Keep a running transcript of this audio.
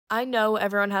I know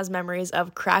everyone has memories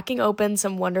of cracking open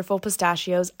some Wonderful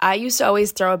pistachios. I used to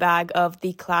always throw a bag of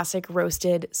the classic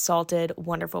roasted, salted,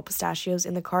 Wonderful pistachios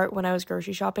in the cart when I was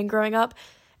grocery shopping growing up.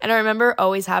 And I remember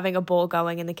always having a bowl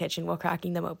going in the kitchen while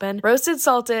cracking them open. Roasted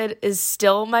salted is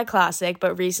still my classic,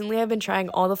 but recently I've been trying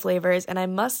all the flavors, and I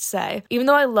must say, even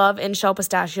though I love in-shell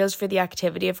pistachios for the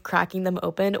activity of cracking them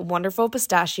open, Wonderful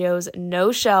pistachios,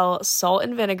 no shell, salt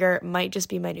and vinegar might just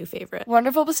be my new favorite.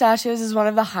 Wonderful pistachios is one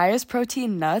of the highest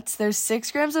protein nuts. There's 6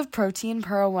 grams of protein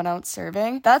per 1 ounce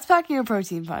serving. That's packing a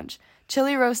protein punch.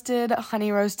 Chili roasted,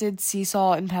 honey roasted, sea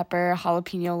salt and pepper,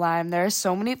 jalapeno lime. There are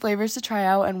so many flavors to try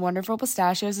out, and Wonderful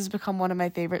pistachios has become one of my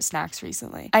favorite snacks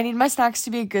recently. I need my snacks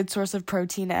to be a good source of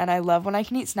protein, and I love when I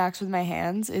can eat snacks with my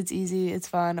hands. It's easy, it's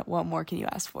fun. What more can you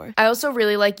ask for? I also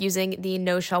really like using the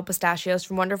no-shell pistachios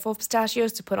from Wonderful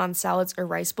pistachios to put on salads or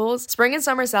rice bowls. Spring and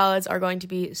summer salads are going to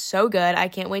be so good. I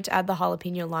can't wait to add the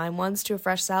jalapeno lime ones to a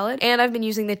fresh salad, and I've been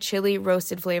using the chili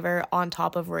roasted flavor on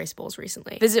top of rice bowls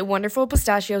recently. Visit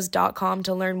wonderfulpistachios.com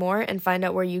to learn more and find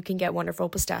out where you can get Wonderful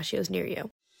pistachios near you.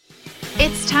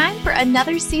 It's time for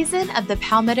another season of The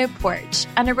Palmetto Porch,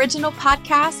 an original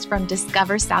podcast from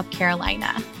Discover South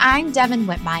Carolina. I'm Devin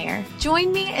Whitmire.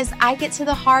 Join me as I get to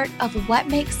the heart of what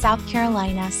makes South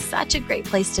Carolina such a great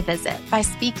place to visit by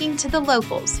speaking to the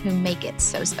locals who make it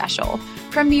so special.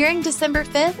 Premiering December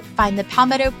 5th, find The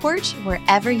Palmetto Porch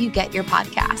wherever you get your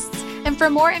podcasts. And for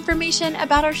more information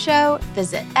about our show,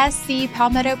 visit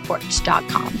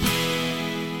scpalmettoporch.com.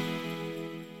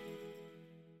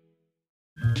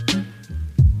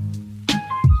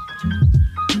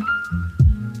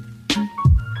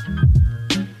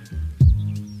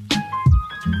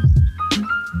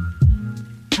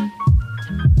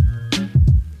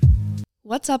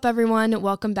 What's up, everyone?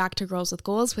 Welcome back to Girls with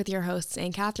Goals with your hosts,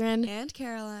 Anne Catherine And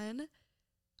Caroline.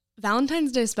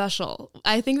 Valentine's Day special.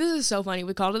 I think this is so funny.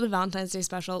 We called it the Valentine's Day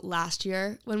special last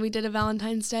year when we did a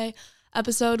Valentine's Day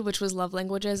episode, which was love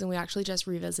languages, and we actually just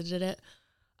revisited it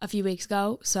a few weeks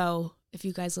ago. So if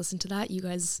you guys listen to that, you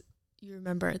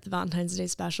remember the Valentine's Day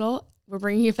special. We're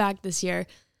bringing it back this year.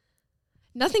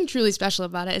 Nothing truly special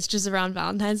about it. It's just around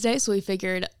Valentine's Day, so we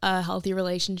figured a healthy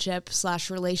relationship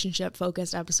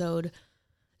focused episode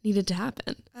needed to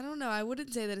happen. I don't know. I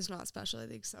wouldn't say that it's not special. I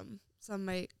think some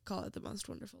might call it the most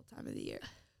wonderful time of the year.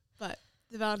 But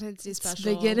the Valentine's Day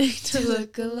special. It's beginning to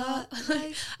look a lot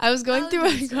like I was going through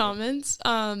our comments,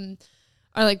 our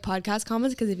like podcast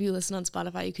comments, because if you listen on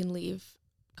Spotify, you can leave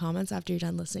comments after you're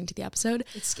done listening to the episode.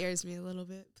 It scares me a little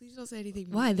bit. Please don't say anything.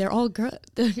 Why? They're all good.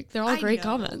 They're all great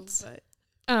comments.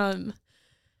 But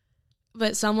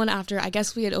someone after, I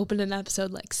guess we had opened an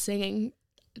episode like singing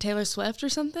Taylor Swift or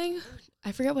something.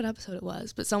 I forget what episode it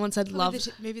was, but someone said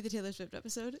maybe the Taylor Swift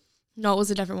episode. No, it was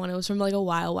a different one. It was from like a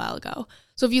while ago.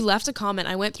 So if you left a comment,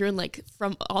 I went through and like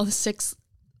from all the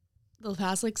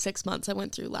past like 6 months, I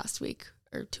went through last week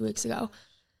or 2 weeks ago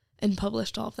and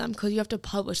published all of them, because you have to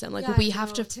publish them. Like we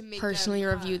have to personally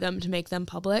review them to make them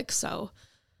public. So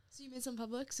you made some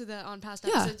public so that on past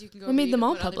episodes you can go. We made them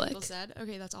all what public. Other people said.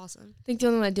 Okay, that's awesome. I think the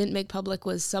only one I didn't make public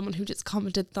was someone who just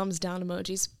commented thumbs down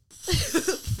emojis.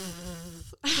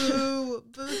 Boo,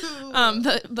 boo.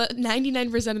 But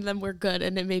 99% of them were good,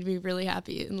 and it made me really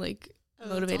happy and like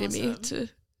motivated me to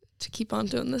keep on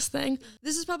doing this thing.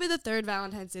 This is probably the third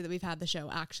Valentine's Day that we've had the show,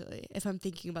 actually, if I'm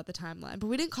thinking about the timeline. But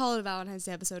we didn't call it a Valentine's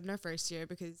Day episode in our first year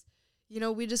because,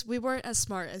 we weren't as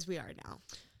smart as we are now.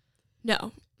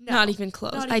 No, not even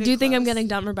close. I do think I'm getting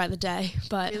dumber by the day,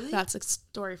 but really? That's a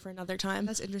story for another time.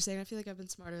 That's interesting. I feel like I've been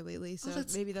smarter lately, so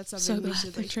maybe that's something so we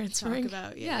should like talk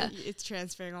about. Yeah, it's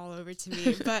transferring all over to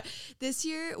me. But this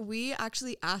year, we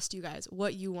actually asked you guys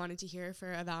what you wanted to hear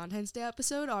for a Valentine's Day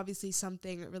episode. Obviously,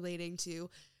 something relating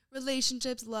to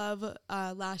relationships, love.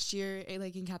 Last year,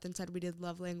 like Catherine said, we did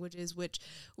love languages, which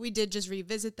we did just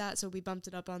revisit that, so we bumped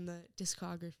it up on the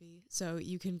discography, so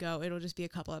you can go, it'll just be a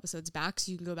couple episodes back, so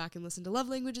you can go back and listen to love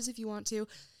languages if you want to.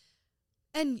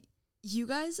 And you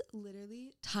guys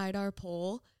literally tied our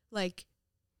poll like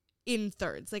in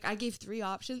thirds. Like I gave 3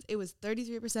 options. It was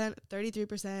 33%,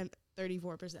 33%,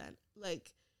 34%.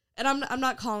 Like, and I'm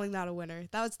not calling that a winner.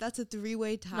 That's a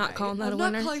 3-way tie. Not calling that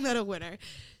a winner.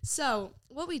 So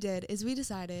what we did is we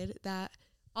decided that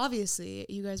obviously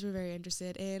you guys were very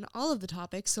interested in all of the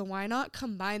topics, so why not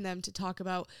combine them to talk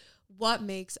about what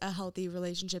makes a healthy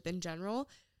relationship in general.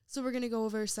 So we're going to go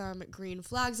over some green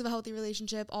flags of a healthy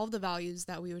relationship, all of the values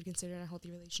that we would consider in a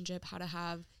healthy relationship, how to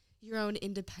have your own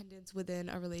independence within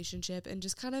a relationship, and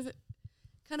just kind of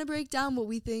break down what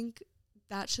we think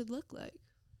that should look like.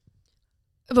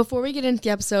 Before we get into the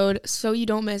episode, so you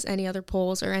don't miss any other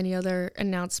polls or any other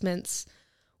announcements,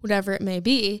 whatever it may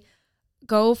be,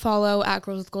 go follow at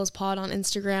Girls with Goals Pod on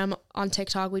Instagram. On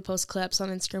TikTok, we post clips. On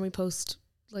Instagram, we post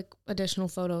like additional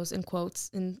photos and quotes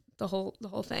and the whole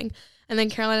thing. And then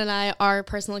Caroline and I, our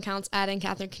personal accounts at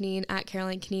Catherine Canine, at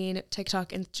Caroline Canine, TikTok,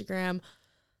 Instagram,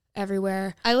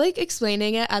 everywhere. I like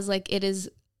explaining it as like it is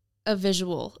a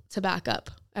visual to back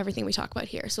up everything we talk about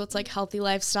here. So it's like healthy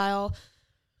lifestyle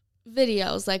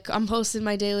videos. Like I'm posting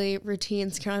my daily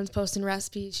routines. Caroline's posting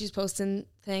recipes. She's posting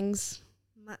things.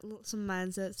 Some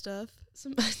mindset stuff.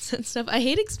 I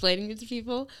hate explaining it to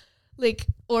people. Like,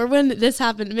 or when this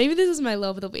happened, maybe this is my low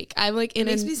of the week. I'm like it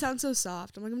makes me sound so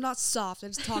soft. I'm like, I'm not soft. I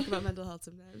just talk about mental health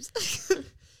sometimes.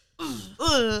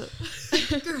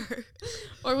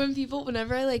 Or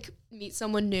whenever I like meet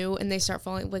someone new and they start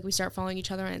following, like we start following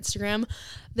each other on Instagram,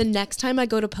 the next time I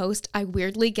go to post, I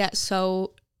weirdly get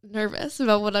so nervous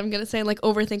about what I'm going to say and like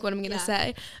overthink what I'm going to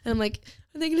say. And I'm like,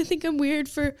 are they going to think I'm weird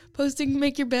for posting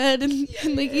make your bed and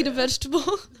eat a vegetable?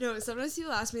 No, sometimes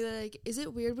people ask me that, like, is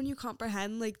it weird when you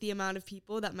comprehend like the amount of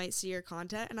people that might see your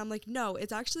content? And I'm like, no,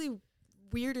 it's actually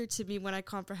weirder to me when I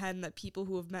comprehend that people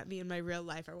who have met me in my real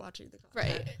life are watching the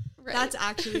content. Right. That's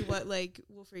actually what like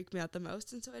will freak me out the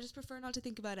most. And so I just prefer not to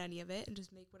think about any of it and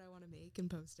just make what I want to make and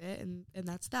post it, and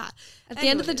that's that. At the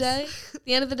end of the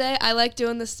day, I like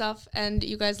doing this stuff and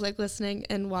you guys like listening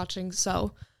and watching,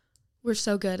 so we're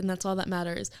so good and that's all that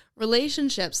matters.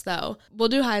 Relationships though, we'll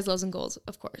do highs, lows, and goals,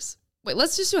 of course. Wait,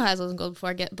 let's just do highs, lows, and goals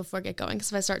before I get going,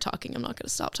 because if I start talking, I'm not going to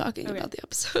stop talking about the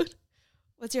episode.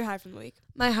 What's your high from the week?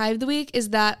 My high of the week is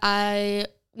that I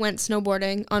went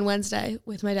snowboarding on Wednesday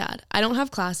with my dad. I don't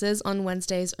have classes on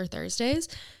Wednesdays or Thursdays,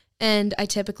 and I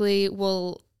typically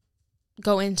will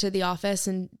go into the office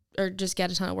or just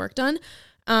get a ton of work done.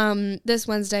 This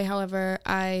Wednesday, however,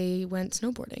 I went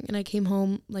snowboarding, and I came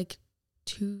home like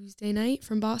Tuesday night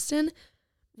from Boston,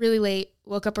 really late,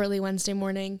 woke up early Wednesday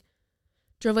morning,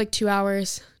 drove like 2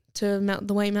 hours to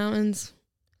the White Mountains.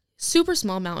 Super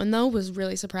small mountain though, was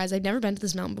really surprised. I'd never been to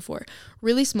this mountain before.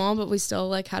 Really small, but we still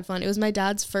like had fun. It was my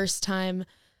dad's first time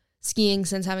skiing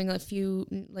since having a few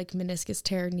like meniscus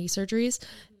tear knee surgeries.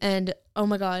 And oh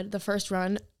my God, the first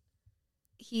run,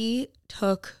 he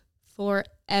took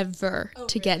forever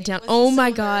to get down. Oh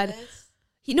my God.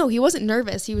 He wasn't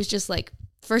nervous. He was just like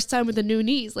first time with the new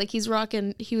knees. Like he's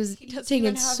rocking, there's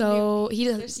still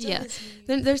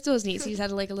his knees. He's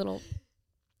had like a little,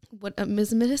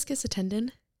 is a meniscus a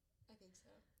tendon?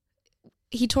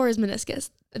 He tore his meniscus,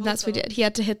 and that's what he did. He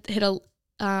had to hit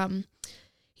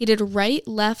he did right,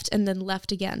 left, and then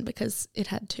left again because it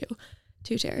had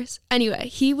two tears. Anyway,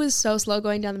 he was so slow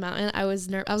going down the mountain. I was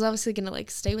obviously going to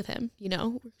like stay with him,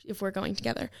 if we're going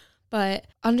together. But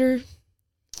under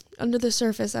the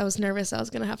surface, I was nervous I was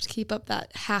going to have to keep up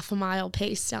that half a mile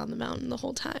pace down the mountain the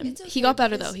whole time. Okay, he got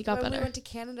better though. He got better. When we went to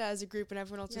Canada as a group and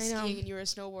everyone else was skiing and you were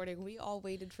snowboarding, we all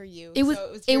waited for you. It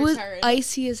was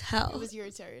icy as hell. It was your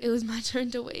turn. It was my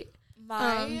turn to wait.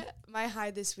 My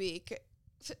high this week.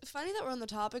 Funny that we're on the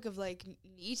topic of like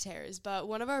knee tears, but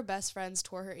one of our best friends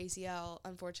tore her ACL,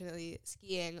 unfortunately,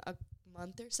 skiing a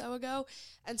month or so ago,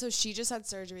 and so she just had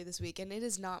surgery this week, and it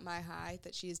is not my high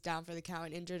that she is down for the count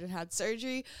and injured and had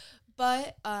surgery,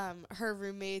 but her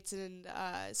roommates and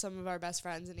some of our best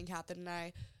friends and Catherine and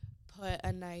I put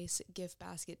a nice gift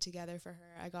basket together for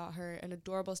her. I got her an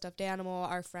adorable stuffed animal.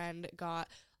 Our friend got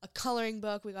a coloring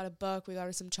book. We got a book. We got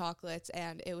her some chocolates,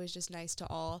 and it was just nice to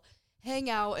all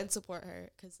hang out and support her,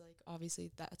 because like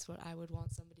obviously that's what I would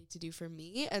want somebody to do for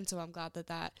me, and so I'm glad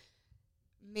that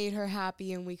made her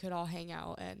happy and we could all hang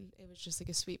out, and it was just like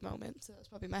a sweet moment. So that's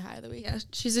probably my high of the week. Yeah,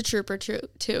 she's a trooper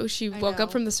too. She woke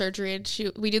up from the surgery,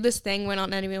 and we do this thing when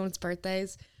on anyone's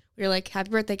birthdays. We were like, happy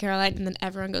birthday, Caroline, and then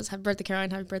everyone goes, happy birthday, Caroline,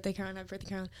 happy birthday, Caroline, happy birthday,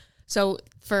 Caroline. So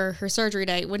for her surgery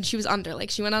day, when she was under, like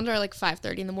she went under at like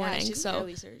 5:30 in the morning. Yeah, so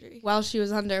early surgery. While she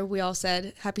was under, we all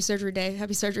said, happy surgery day,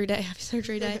 happy surgery day, happy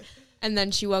surgery day. And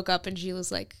then she woke up and she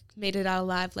was like, made it out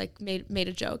alive, like made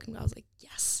a joke. And I was like,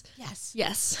 yes.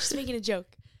 Just making a joke.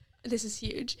 This is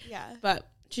huge. Yeah. But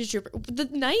she's a trooper. The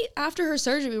night after her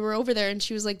surgery, we were over there and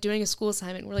she was like doing a school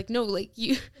assignment. We're like, no, like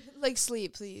you. Like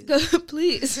sleep, please.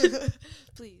 Please.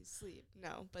 Please sleep.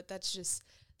 No, but that's just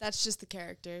the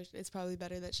character. It's probably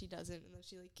better that she doesn't and that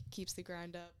she like keeps the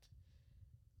grind up.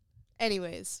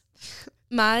 Anyways.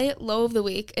 My low of the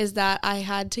week is that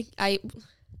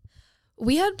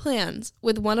we had plans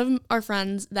with one of our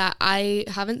friends that I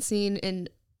haven't seen in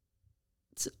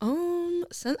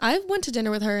since I went to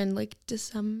dinner with her in like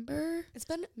December. It's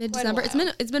been mid-December.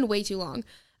 It's been way too long.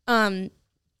 But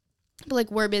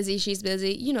like we're busy, she's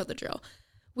busy, you know the drill.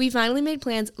 We finally made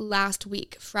plans last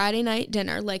week. Friday night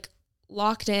dinner, like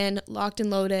locked and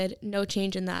loaded, no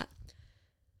change in that.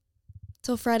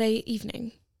 Till Friday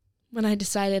evening. when I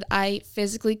decided I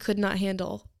physically could not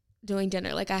handle doing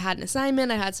dinner. Like, I had an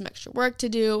assignment, I had some extra work to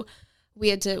do. We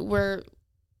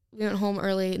went home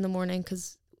early in the morning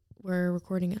because we're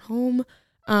recording at home.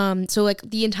 So like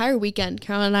the entire weekend,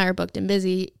 Caroline and I are booked and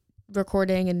busy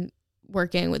recording and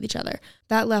working with each other.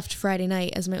 That left Friday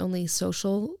night as my only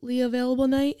socially available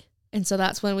night. And so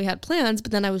that's when we had plans,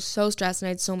 but then I was so stressed and I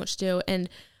had so much to do, and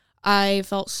I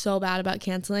felt so bad about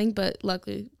canceling, but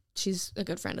luckily she's a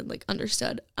good friend and like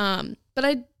understood. But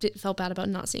I felt bad about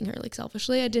not seeing her, like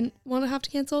selfishly. I didn't want to have to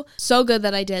cancel. So good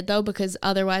that I did though, because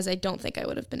otherwise I don't think I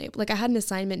would have been able. Like, I had an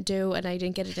assignment due and I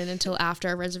didn't get it in until after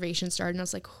our reservation started, and I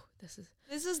was like, oh,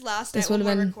 this is last night when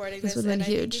we're recording this, and I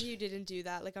think if you didn't do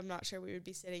that, like, I'm not sure we would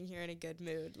be sitting here in a good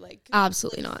mood. Like,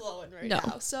 absolutely not. Flowing right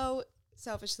now. So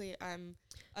selfishly, I'm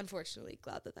unfortunately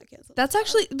glad that canceled. That's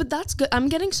actually, but that's good. I'm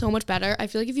getting so much better. I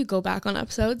feel like if you go back on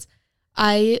episodes,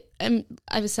 I've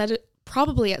said it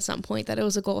probably at some point that it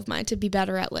was a goal of mine to be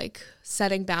better at like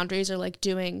setting boundaries or like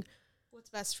doing what's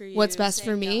best for you, what's best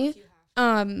for me.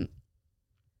 And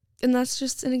that's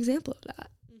just an example of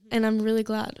that. Mm-hmm. And I'm really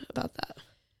glad about that.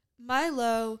 My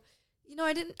low,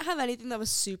 I didn't have anything that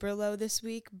was super low this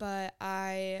week, but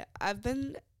I've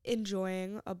been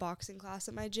enjoying a boxing class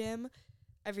at my gym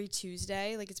every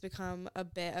Tuesday. Like, it's become a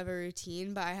bit of a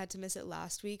routine, but I had to miss it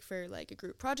last week for like a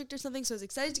group project or something, so I was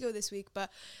excited to go this week, but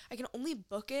I can only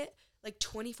book it like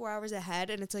 24 hours ahead,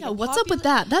 and it's like, what's up with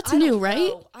that? That's new,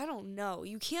 right? I don't know.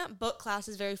 You can't book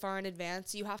classes very far in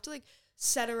advance. You have to like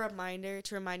set a reminder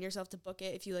to remind yourself to book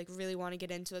it if you like really want to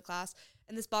get into a class.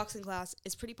 And this boxing class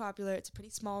is pretty popular. It's a pretty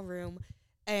small room,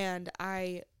 and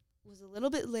I was a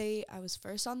little bit late. I was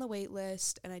first on the wait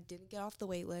list, and I didn't get off the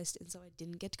wait list, and so I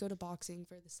didn't get to go to boxing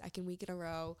for the second week in a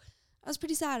row. I was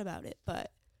pretty sad about it,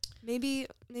 but maybe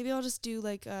I'll just do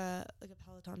like a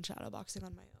Peloton shadow boxing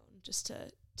on my own just to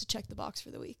check the box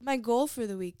for the week. My goal for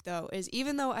the week, though, is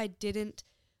even though I didn't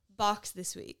box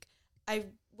this week, I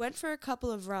went for a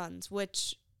couple of runs,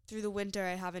 which through the winter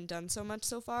I haven't done so much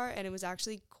so far, and it was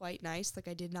actually quite nice. Like,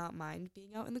 I did not mind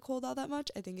being out in the cold all that much.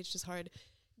 I think it's just hard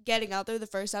getting out there the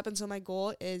first step, and so my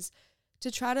goal is to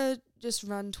try to just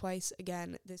run twice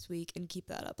again this week and keep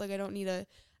that up. Like, I don't need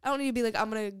to be like, I'm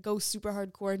going to go super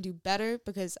hardcore and do better,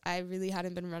 because I really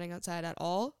hadn't been running outside at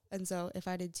all. And so if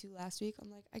I did 2 last week,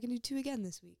 I'm like, I can do 2 again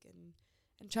this week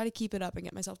and try to keep it up and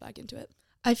get myself back into it.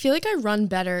 I feel like I run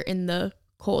better in the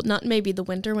cold, not maybe the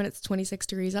winter when it's 26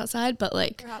 degrees outside, but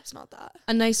like perhaps not that.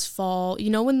 A nice fall,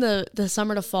 when the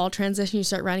summer to fall transition, you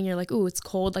start running, you're like, ooh, it's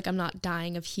cold. Like, I'm not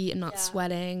dying of heat. I'm not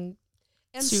sweating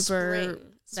and super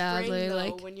badly. Though,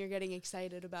 like, when you're getting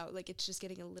excited about, like, it's just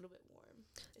getting a little bit warm.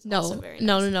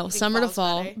 No. Summer to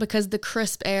fall, better? Because the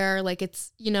crisp air, like,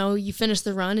 it's, you finish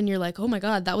the run and you're like, oh my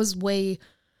God, that was way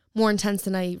more intense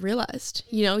than I realized.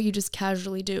 You just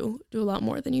casually do a lot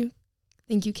more than you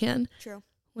think you can. True.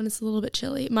 When it's a little bit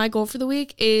chilly. My goal for the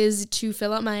week is to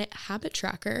fill out my habit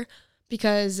tracker,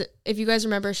 because if you guys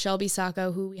remember Shelby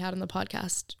Sacco, who we had on the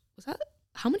podcast,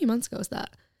 how many months ago was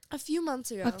that? A few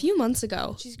months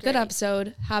ago. She's great. Good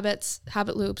episode. Habits,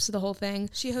 habit loops, the whole thing.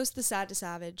 She hosts the Sad to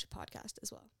Savage podcast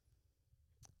as well.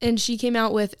 And she came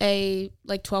out with a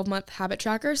 12-month habit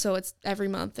tracker. So it's every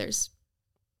month it's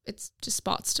just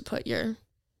spots to put your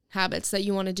habits that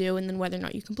you want to do, and then whether or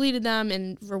not you completed them,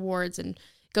 and rewards, and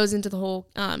goes into the whole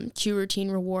cue routine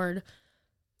reward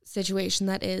situation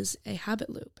that is a habit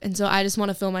loop. And so I just want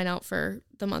to fill mine out for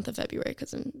the month of February,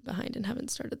 because I'm behind and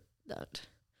haven't started that.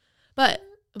 But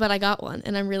I got one,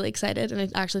 and I'm really excited, and I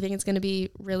actually think it's going to be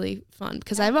really fun,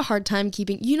 because I have a hard time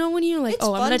keeping, when you're like, I'm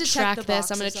going to track this,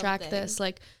 I'm going to track this,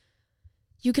 like,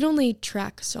 you can only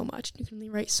track so much, you can only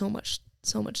write so much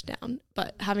down,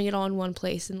 but having it all in one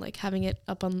place and like having it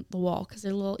up on the wall, because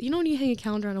they're little, when you hang a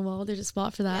calendar on a wall, there's a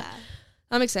spot for that. Yeah.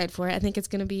 I'm excited for it. I think it's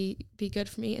going to be good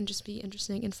for me and just be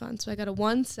interesting and fun. So I got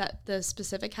to set the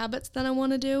specific habits that I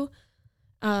want to do,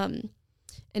 and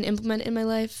implement in my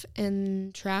life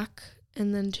and track.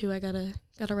 And then 2, I gotta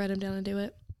write them down and do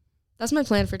it. That's my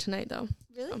plan for tonight, though.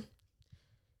 Really? So,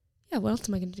 yeah, what else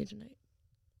am I going to do tonight?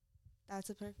 That's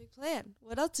a perfect plan.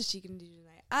 What else is she going to do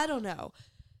tonight? I don't know.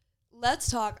 Let's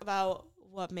talk about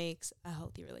what makes a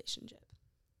healthy relationship.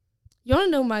 You want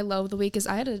to know my low of the week is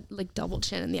I had a double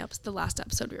chin in the last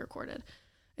episode we recorded,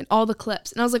 and all the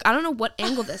clips. And I was like, I don't know what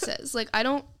angle this is. Like, I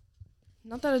don't.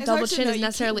 Not that a double chin is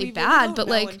necessarily bad, but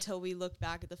like until we look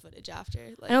back at the footage after.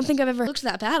 Like, I don't think I've ever looked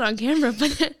that bad on camera,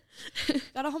 but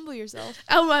gotta humble yourself.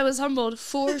 Oh, I was humbled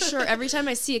for sure. Every time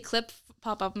I see a clip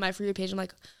pop up on my For You page, I'm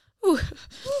like, ooh,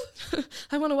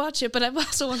 I want to watch it, but I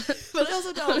also want to. But I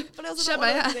also don't. But I also shut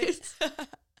my eyes.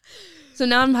 So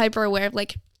now I'm hyper aware of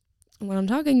like when I'm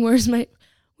talking. Where is my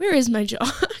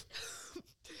jaw?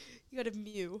 gotta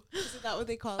mew. Isn't that what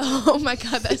they call it? Oh my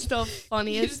God, that's the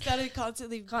funniest. You just gotta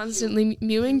constantly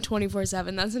mewing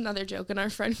 24/7. That's another joke in our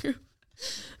friend group.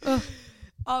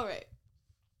 All right.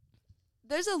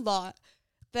 There's a lot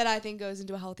that I think goes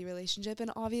into a healthy relationship,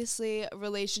 and obviously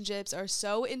relationships are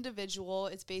so individual.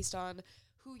 It's based on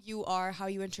who you are, how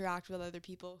you interact with other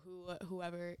people,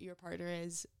 whoever your partner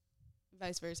is,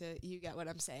 vice versa. You get what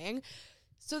I'm saying.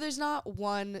 So there's not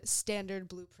one standard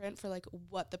blueprint for like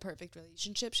what the perfect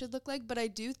relationship should look like, but I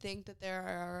do think that there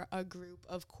are a group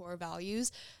of core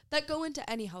values that go into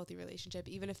any healthy relationship,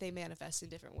 even if they manifest in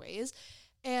different ways.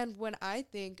 And when I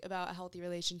think about a healthy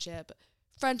relationship,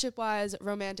 friendship-wise,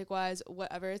 romantic-wise,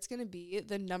 whatever it's going to be,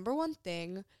 the number one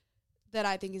thing that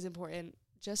I think is important,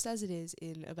 just as it is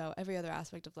in about every other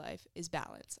aspect of life, is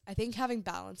balance. I think having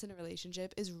balance in a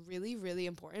relationship is really, really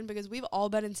important because we've all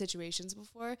been in situations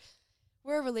before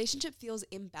where a relationship feels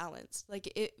imbalanced.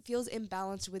 Like, it feels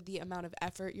imbalanced with the amount of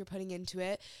effort you're putting into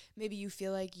it. Maybe you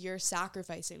feel like you're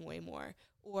sacrificing way more,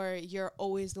 or you're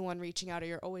always the one reaching out, or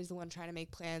you're always the one trying to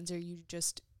make plans, or you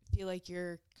just feel like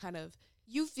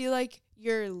you feel like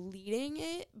you're leading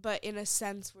it, but in a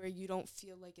sense where you don't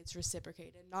feel like it's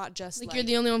reciprocated, not just like you're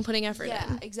the only one putting effort in.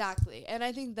 Yeah, exactly. And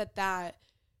I think that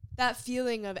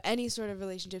feeling of any sort of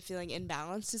relationship feeling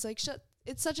imbalanced is like,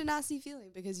 it's such a nasty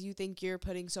feeling because you think you're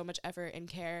putting so much effort and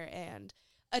care and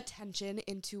attention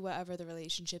into whatever the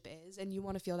relationship is, and you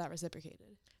want to feel that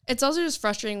reciprocated. It's also just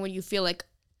frustrating when you feel like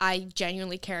I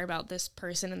genuinely care about this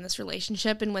person in this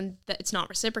relationship, and when it's not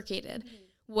reciprocated,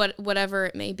 whatever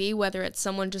it may be, whether it's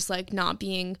someone just like not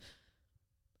being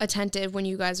attentive when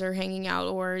you guys are hanging out,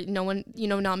 or no one,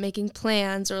 not making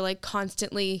plans, or like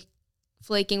constantly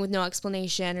flaking with no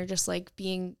explanation, or just like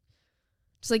being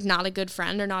just like not a good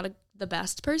friend or not the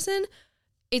best person.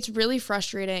 It's really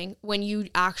frustrating when you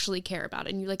actually care about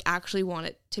it and you like actually want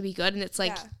it to be good, and it's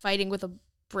like fighting with a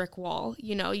brick wall,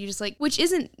 you just like, which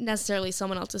isn't necessarily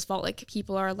someone else's fault. Like,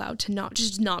 people are allowed to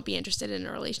not be interested in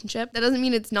a relationship. That doesn't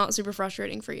mean it's not super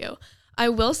frustrating for you. I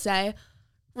will say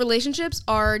relationships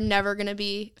are never going to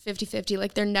be 50-50.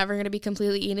 Like, they're never going to be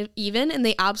completely even, and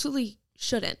they absolutely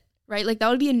shouldn't, right? Like, that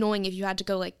would be annoying if you had to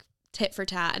go like tit for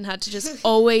tat and had to just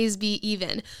always be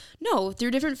even. No,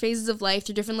 through different phases of life,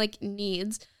 through different like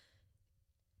needs,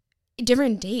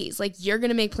 different days, like you're going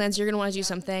to make plans, you're going to want to do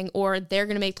something, or they're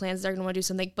going to make plans, they're going to want to do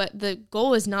something, but the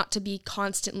goal is not to be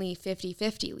constantly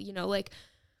 50-50. Like,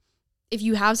 if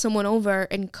you have someone over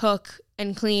and cook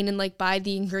and clean and like buy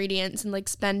the ingredients and like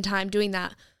spend time doing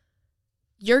that,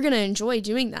 you're going to enjoy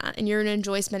doing that, and you're going to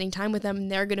enjoy spending time with them,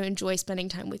 and they're going to enjoy spending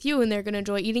time with you, and they're going to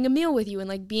enjoy eating a meal with you and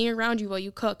like being around you while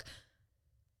you cook.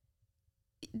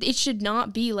 It should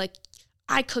not be like,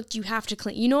 I cooked, you have to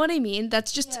clean. You know what I mean?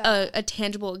 That's just a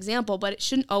tangible example, but it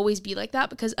shouldn't always be like that,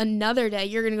 because another day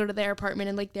you're going to go to their apartment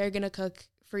and like they're going to cook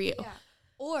for you. Yeah.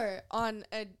 Or on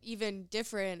an even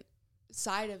different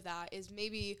side of that is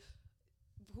maybe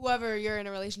whoever you're in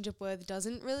a relationship with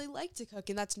doesn't really like to cook,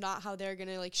 and that's not how they're going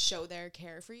to like show their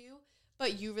care for you,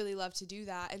 but you really love to do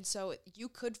that. And so you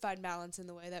could find balance in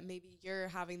the way that maybe you're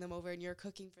having them over and you're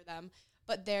cooking for them,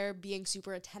 but they're being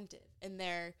super attentive and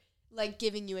they're like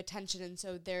giving you attention, and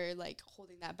so they're like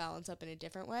holding that balance up in a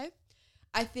different way.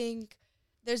 I think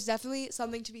there's definitely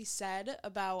something to be said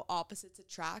about opposites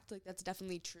attract. Like, that's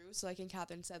definitely true. So like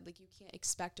Catherine said, like, you can't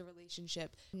expect a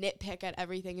relationship nitpick at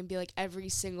everything and be like every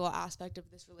single aspect of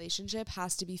this relationship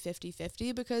has to be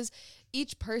 50-50, because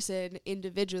each person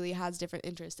individually has different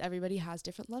interests. Everybody has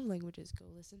different love languages. Go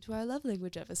listen to our love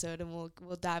language episode and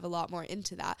we'll dive a lot more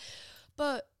into that.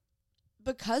 But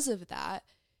because of that,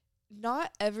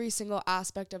 not every single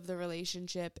aspect of the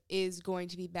relationship is going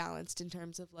to be balanced in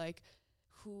terms of like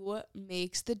who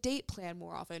makes the date plan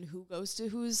more often, who goes to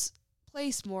whose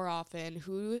place more often,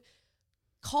 who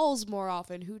calls more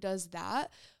often, who does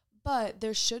that. But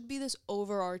there should be this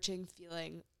overarching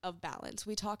feeling of balance.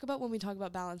 When we talk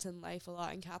about balance in life a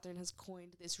lot, and Catherine has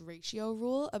coined this ratio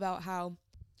rule about how,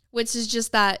 which is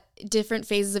just that different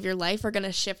phases of your life are going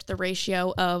to shift the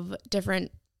ratio of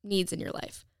different needs in your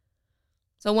life.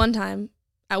 So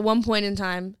at one point in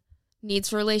time, needs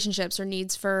for relationships or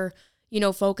needs for,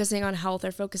 focusing on health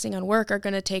or focusing on work are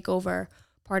going to take over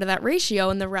part of that ratio,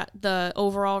 and the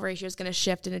overall ratio is going to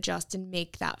shift and adjust and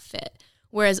make that fit.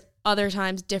 Whereas other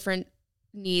times, different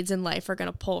needs in life are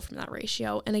going to pull from that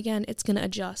ratio, and again, it's going to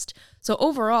adjust. So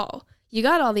overall, you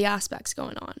got all the aspects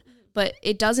going on, but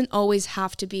it doesn't always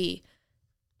have to be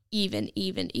even.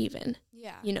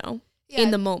 Yeah.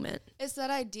 In the moment. It's that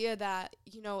idea that,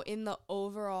 in the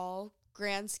overall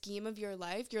grand scheme of your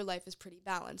life is pretty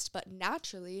balanced. But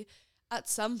naturally, at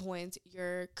some points,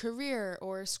 your career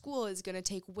or school is going to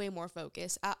take way more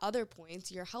focus. At other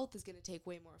points, your health is going to take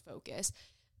way more focus.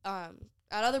 At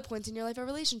other points in your life, a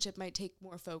relationship might take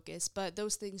more focus, but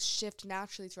those things shift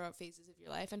naturally throughout phases of your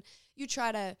life. And you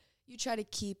try to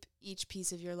keep each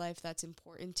piece of your life that's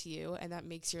important to you and that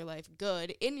makes your life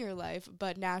good in your life,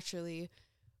 but naturally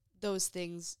those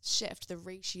things shift. The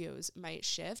ratios might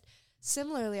shift.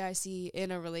 Similarly, I see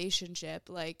in a relationship,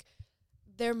 like,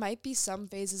 there might be some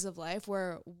phases of life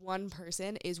where one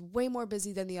person is way more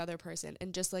busy than the other person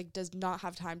and just like does not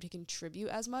have time to contribute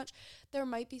as much. There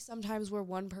might be some times where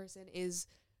one person is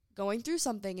going through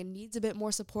something and needs a bit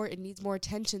more support and needs more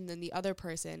attention than the other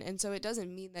person. And so it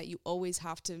doesn't mean that you always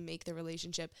have to make the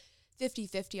relationship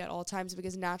 50-50 at all times,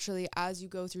 because naturally, as you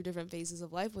go through different phases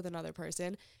of life with another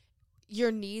person,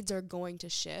 your needs are going to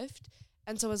shift.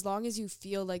 And so as long as you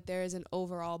feel like there is an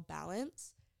overall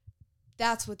balance,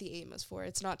 that's what the aim is for.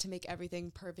 It's not to make everything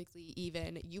perfectly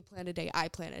even. You plan a day, I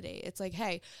plan a day. It's like,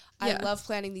 hey, I love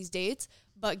planning these dates,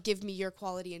 but give me your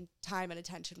quality and time and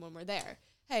attention when we're there.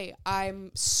 Hey,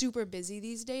 I'm super busy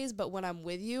these days, but when I'm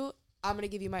with you, I'm going to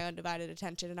give you my undivided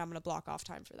attention and I'm going to block off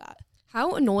time for that.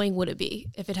 How annoying would it be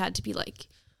if it had to be like,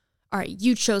 all right,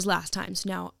 you chose last time, so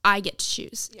now I get to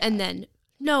choose. Yeah. And then,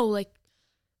 no. Like,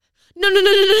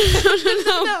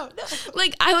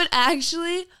 Like,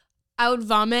 I would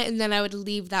vomit and then I would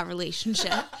leave that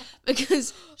relationship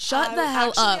because shut the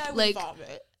hell up. Like,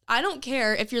 vomit. I don't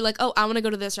care if you're like, oh, I want to go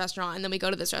to this restaurant, and then we go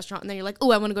to this restaurant, and then you're like,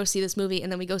 oh, I want to go see this movie,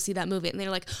 and then we go see that movie, and then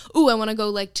you're like, oh, I want to go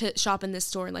like to shop in this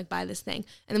store and like buy this thing,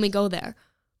 and then we go there.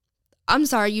 I'm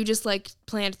sorry, you just like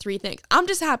planned 3 things. I'm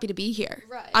just happy to be here.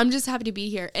 Right. I'm just happy to be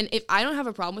here. And if I don't have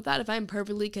a problem with that, if I'm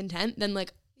perfectly content, then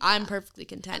like I'm perfectly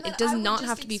content. It does not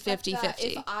have to be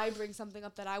 50-50. If I bring something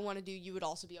up that I want to do, you would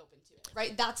also be open to it,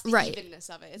 right? That's the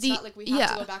evenness of it. It's not like we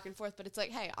have to go back and forth, but it's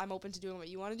like, hey, I'm open to doing what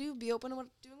you want to do. Be open to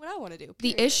doing what I want to do.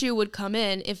 Period. The issue would come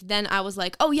in if then I was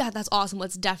like, oh, yeah, that's awesome.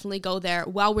 Let's definitely go there.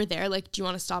 While we're there, like, do you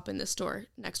want to stop in this store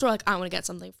next door? Like, I want to get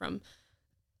something from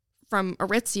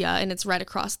Aritzia, and it's right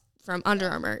across from Under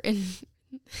Armour in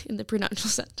the Prudential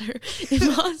Center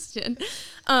in Boston.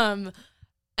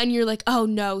 And you're like, oh,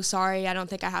 no, sorry, I don't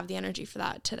think I have the energy for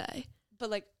that today. But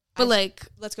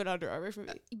let's go to Under Armour for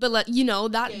me. But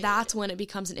that's when it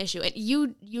becomes an issue. And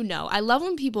you know, I love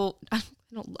when people, I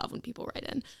don't love when people write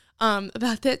in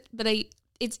about that, but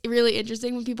it's really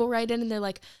interesting when people write in and they're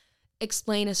like,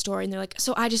 explain a story, and they're like,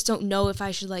 so I just don't know if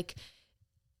I should like,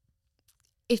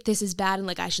 if this is bad and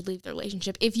like I should leave the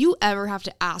relationship. If you ever have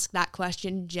to ask that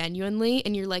question genuinely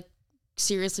and you're like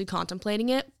seriously contemplating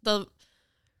it,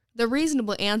 the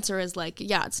reasonable answer is like,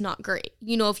 yeah, it's not great.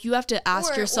 You know, if you have to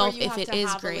ask yourself if it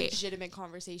is great. A legitimate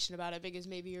conversation about it, because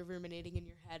maybe you're ruminating in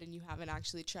your head and you haven't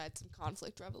actually tried some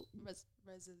conflict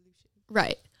resolution.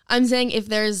 Right. I'm saying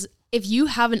if you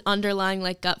have an underlying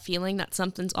like gut feeling that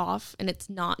something's off and it's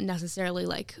not necessarily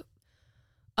like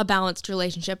a balanced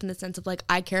relationship in the sense of like,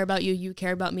 I care about you, you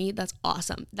care about me, that's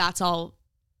awesome. That's all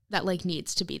that like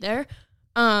needs to be there.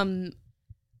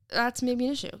 That's maybe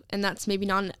an issue. And that's maybe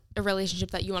not a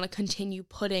relationship that you want to continue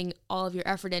putting all of your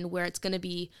effort in, where it's going to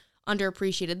be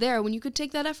underappreciated there, when you could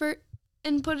take that effort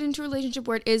and put it into a relationship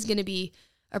where it is going to be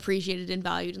appreciated and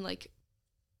valued. And like,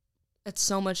 it's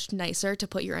so much nicer to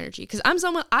put your energy. Because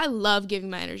I love giving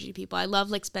my energy to people. I love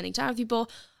like spending time with people.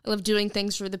 I love doing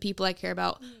things for the people I care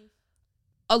about. Mm-hmm.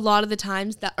 A lot of the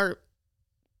times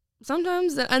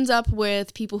sometimes that ends up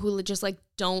with people who just like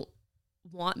don't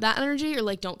want that energy, or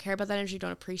like don't care about that energy,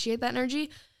 don't appreciate that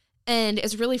energy. And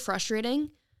it's really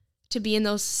frustrating to be in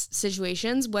those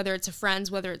situations, whether it's a friends,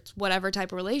 whether it's whatever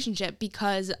type of relationship,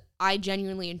 because I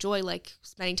genuinely enjoy like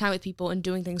spending time with people and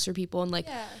doing things for people and like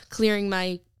clearing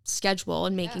my schedule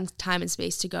and making time and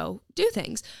space to go do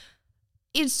things.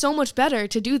 It's so much better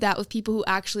to do that with people who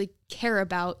actually care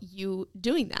about you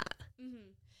doing that. Mm-hmm.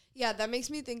 Yeah, that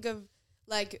makes me think of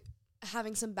like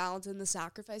having some balance in the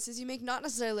sacrifices you make, not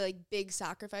necessarily like big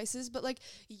sacrifices, but like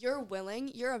you're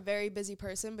a very busy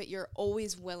person, but you're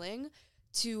always willing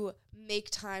to make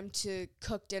time to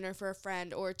cook dinner for a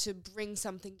friend or to bring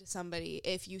something to somebody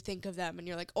if you think of them and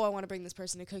you're like, oh, I want to bring this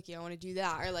person a cookie, I want to do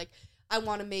that, or like I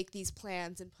want to make these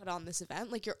plans and put on this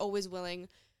event. Like you're always willing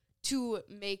to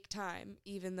make time,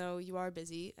 even though you are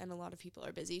busy, and a lot of people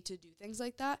are busy, to do things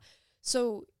like that.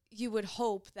 So you would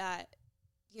hope that,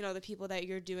 you know, the people that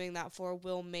you're doing that for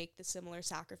will make the similar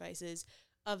sacrifices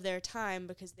of their time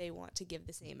because they want to give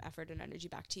the same effort and energy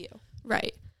back to you.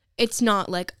 Right. It's not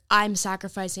like I'm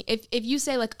sacrificing. If you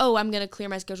say like, oh, I'm going to clear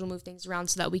my schedule, move things around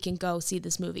so that we can go see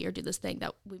this movie or do this thing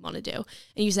that we want to do,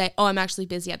 and you say, oh, I'm actually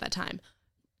busy at that time.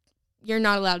 you're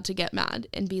not allowed to get mad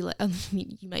and be like, I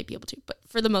mean, you might be able to, but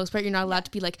for the most part, you're not allowed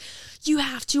to be like, you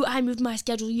have to, I moved my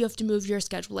schedule, you have to move your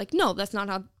schedule. Like, no, that's not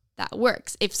how that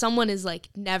works. If someone is like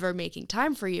never making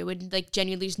time for you and like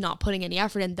genuinely just not putting any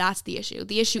effort in, that's the issue.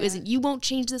 The issue isn't you won't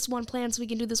change this one plan so we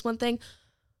can do this one thing.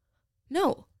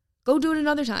 No, go do it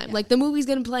another time. Like the movie's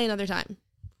going to play another time.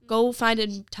 Go find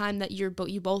a time that you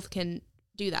both can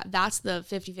do that. That's the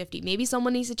 50-50. Maybe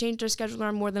someone needs to change their schedule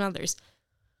around more than others.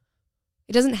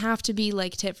 It doesn't have to be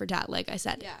like tit for tat, like I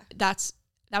said. Yeah. That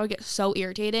would get so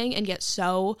irritating and get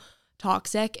so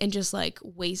toxic and just like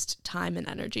waste time and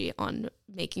energy on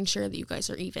making sure that you guys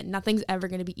are even. Nothing's ever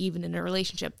going to be even in a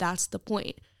relationship. That's the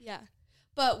point. Yeah.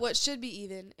 But what should be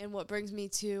even, and what brings me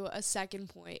to a second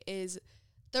point, is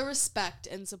the respect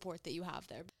and support that you have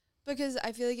there. Because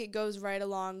I feel like it goes right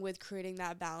along with creating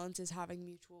that balance, is having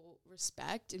mutual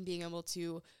respect and being able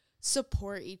to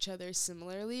support each other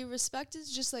similarly. Respect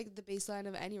is just like the baseline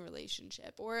of any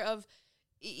relationship, or of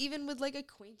even with like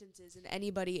acquaintances and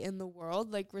anybody in the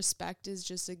world. Like respect is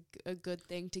just a good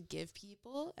thing to give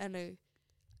people, and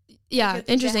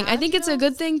interesting. I think it's a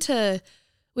good thing to,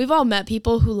 we've all met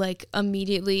people who like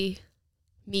immediately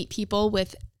meet people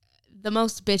with the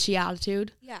most bitchy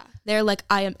attitude. Yeah. They're like,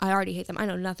 I already hate them. I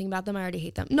know nothing about them. I already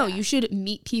hate them. No, you should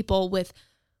meet people with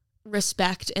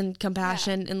respect and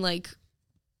compassion and like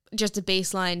just a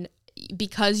baseline,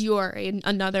 because you are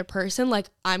another person. Like,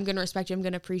 I'm going to respect you. I'm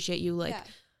going to appreciate you. Like,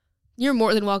 you're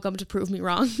more than welcome to prove me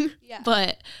wrong.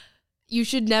 But you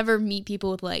should never meet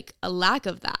people with like a lack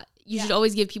of that. You should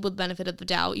always give people the benefit of the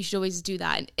doubt. You should always do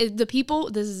that. And the people,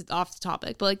 this is off the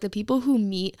topic, but like the people who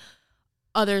meet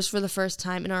others for the first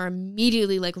time and are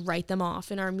immediately like write them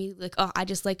off and are immediately like, oh, I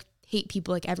just like hate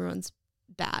people, like everyone's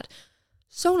bad.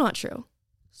 So not true.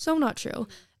 So not true.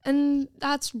 And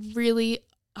that's really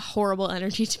a horrible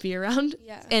energy to be around.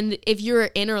 Yeah. And if you're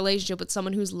in a relationship with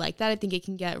someone who's like that, I think it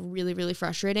can get really, really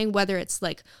frustrating, whether it's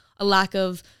like a lack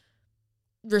of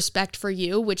respect for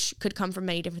you, which could come from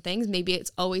many different things. Maybe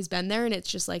it's always been there and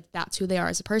it's just like that's who they are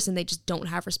as a person. They just don't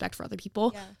have respect for other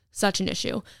people. Yeah. Such an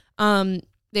issue.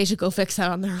 They should go fix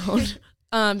that on their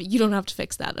own. You don't have to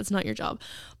fix that. That's not your job.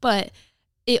 But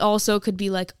it also could be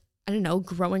like, I don't know,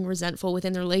 growing resentful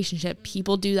within the relationship.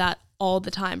 People do that all the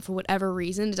time for whatever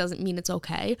reason. It doesn't mean it's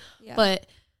okay. Yeah. But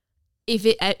if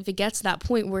it gets to that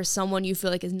point where someone you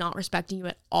feel like is not respecting you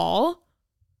at all,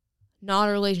 not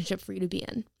a relationship for you to be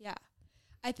in. Yeah.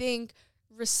 I think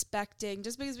respecting,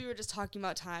 just because we were just talking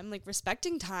about time, like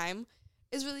respecting time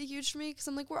is really huge for me, because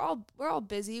I'm like, we're all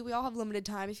busy. We all have limited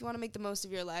time. If you want to make the most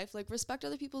of your life, like respect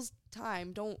other people's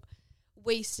time. Don't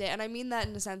waste it. And I mean that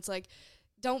in a sense, like,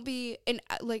 don't be, and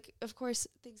like, of course,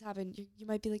 things happen. You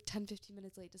might be like 10, 15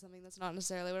 minutes late to something. That's not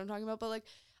necessarily what I'm talking about. But like,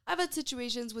 I've had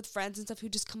situations with friends and stuff who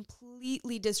just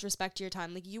completely disrespect your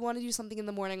time. Like, you want to do something in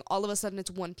the morning, all of a sudden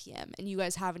it's 1 p.m. and you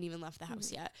guys haven't even left the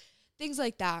house yet. Things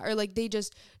like that. Or like, they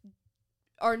just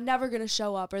are never going to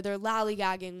show up, or they're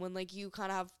lollygagging when like you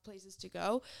kind of have places to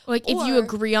go. Like, if you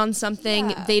agree on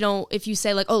something, they don't, if you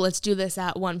say like, oh, let's do this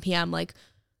at 1 p.m., like,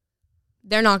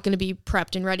 they're not going to be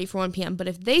prepped and ready for 1 p.m. But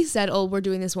if they said, oh, we're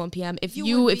doing this 1 p.m., if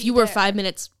you were 5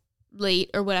 minutes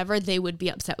late or whatever, they would be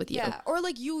upset with you. Yeah, or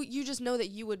like you just know that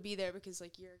you would be there because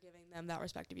like you're giving them that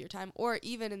respect of your time. Or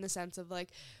even in the sense of like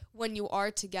when you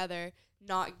are together,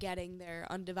 not getting their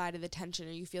undivided attention,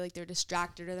 or you feel like they're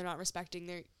distracted or they're not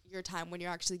respecting your time when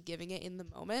you're actually giving it in the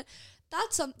moment.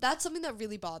 That's something that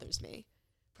really bothers me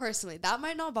personally. That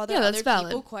might not bother other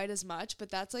people quite as much,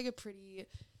 but that's like a pretty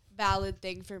valid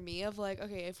thing for me, of like,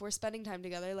 okay, if we're spending time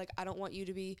together, like, I don't want you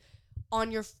to be on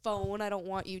your phone. I don't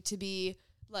want you to be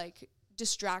like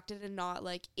distracted and not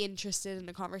like interested in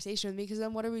a conversation with me, because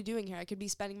then what are we doing here? I could be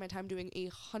spending my time doing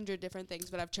 100 different things,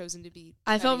 but I've chosen to be.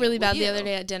 I felt really bad the other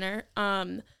day at dinner.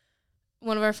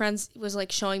 One of our friends was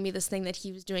like showing me this thing that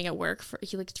he was doing at work.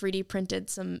 He like 3D printed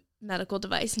some medical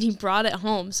device, and he brought it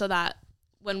home so that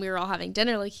when we were all having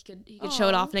dinner, like he could show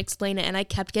it off and explain it. And I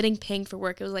kept getting pinged for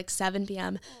work. It was like 7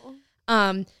 p.m.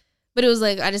 But it was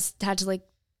like, I just had to like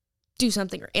do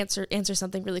something or answer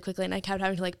something really quickly. And I kept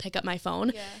having to like pick up my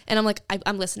phone. Yeah. And I'm like,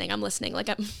 I'm listening. Like,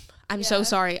 I'm so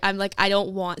sorry. I'm like, I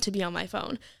don't want to be on my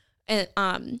phone.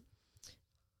 And,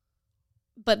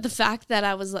 but the fact that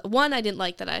I was, one, I didn't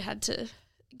like that I had to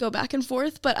go back and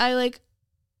forth, but I like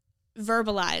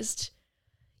verbalized,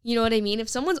 you know what I mean? If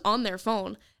someone's on their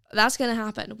phone, that's going to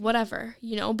happen, whatever,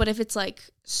 you know? But if it's like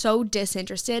so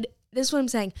disinterested, this is what I'm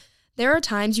saying. There are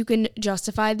times you can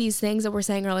justify these things that we're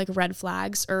saying are like red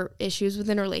flags or issues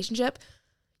within a relationship.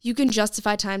 You can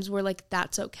justify times where like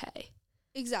that's okay.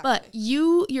 Exactly. But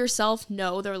you yourself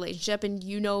know the relationship and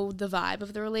you know the vibe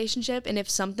of the relationship. And if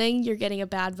something you're getting a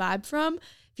bad vibe from,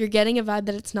 if you're getting a vibe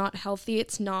that it's not healthy,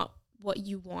 it's not what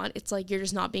you want, it's like you're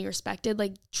just not being respected,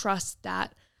 like trust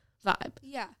that vibe.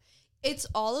 Yeah. It's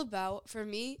all about, for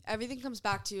me, everything comes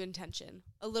back to intention,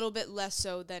 a little bit less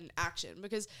so than action,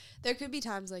 because there could be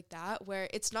times like that where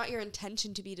it's not your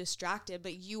intention to be distracted,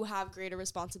 but you have greater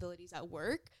responsibilities at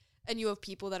work and you have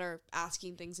people that are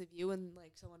asking things of you, and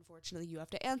like, so unfortunately you have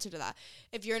to answer to that.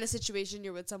 If you're in a situation,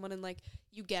 you're with someone and like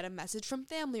you get a message from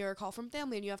family or a call from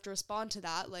family and you have to respond to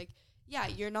that, like, yeah,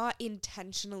 you're not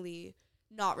intentionally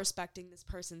not respecting this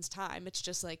person's time. It's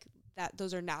just like that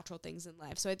those are natural things in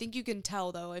life. So I think you can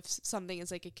tell, though, if something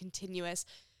is like a continuous,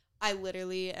 I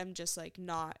literally am just like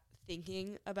not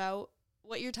thinking about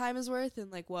what your time is worth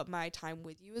and like what my time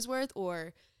with you is worth,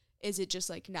 or is it just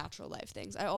like natural life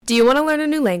things? Do you want to learn a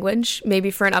new language?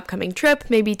 Maybe for an upcoming trip,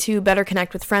 maybe to better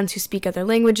connect with friends who speak other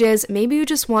languages, maybe you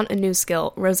just want a new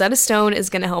skill. Rosetta Stone is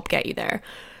going to help get you there.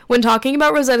 When talking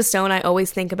about Rosetta Stone, I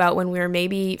always think about when we were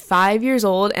maybe 5 years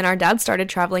old and our dad started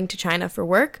traveling to China for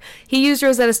work. He used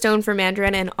Rosetta Stone for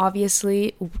Mandarin, and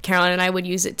obviously Caroline and I would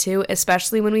use it too,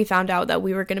 especially when we found out that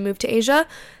we were going to move to Asia.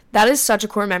 That is such a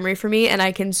core memory for me, and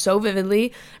I can so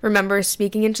vividly remember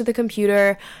speaking into the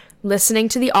computer, listening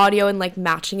to the audio and like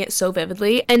matching it so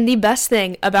vividly. And the best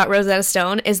thing about Rosetta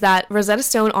Stone is that Rosetta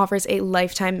Stone offers a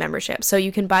lifetime membership. So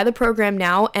you can buy the program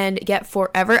now and get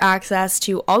forever access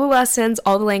to all the lessons,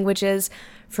 all the languages,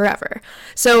 forever.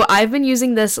 So I've been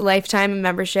using this lifetime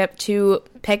membership to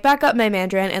pick back up my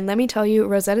Mandarin, and let me tell you,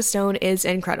 Rosetta Stone is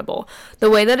incredible. The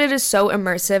way that it is so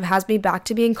immersive has me back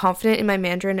to being confident in my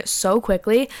Mandarin so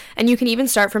quickly, and you can even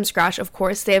start from scratch. Of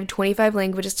course, they have 25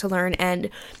 languages to learn, and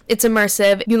it's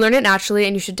immersive. You learn it naturally,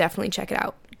 and you should definitely check it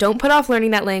out. Don't put off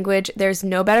learning that language. There's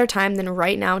no better time than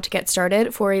right now to get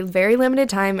started. For a very limited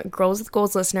time, Girls with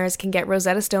Goals listeners can get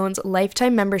Rosetta Stone's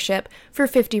lifetime membership for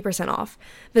 50% off.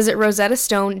 Visit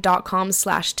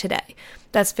rosettastone.com/today.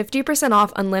 That's 50%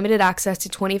 off unlimited access to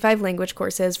 25 language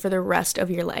courses for the rest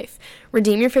of your life.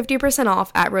 Redeem your 50%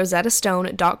 off at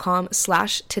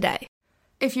rosettastone.com/today.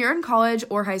 If you're in college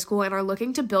or high school and are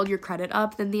looking to build your credit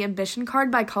up, then the Ambition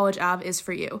Card by College Ave is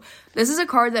for you. This is a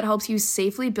card that helps you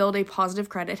safely build a positive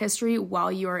credit history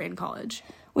while you are in college.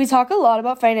 We talk a lot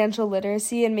about financial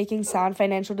literacy and making sound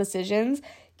financial decisions.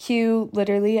 Cue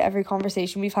literally every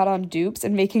conversation we've had on dupes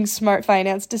and making smart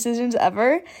finance decisions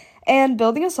ever. And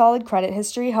building a solid credit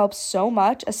history helps so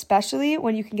much, especially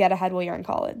when you can get ahead while you're in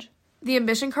college. The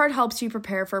Ambition Card helps you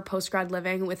prepare for post-grad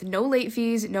living with no late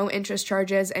fees, no interest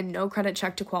charges, and no credit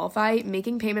check to qualify.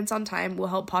 Making payments on time will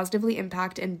help positively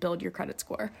impact and build your credit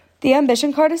score. The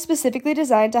Ambition Card is specifically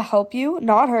designed to help you,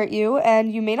 not hurt you,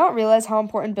 and you may not realize how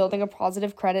important building a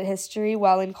positive credit history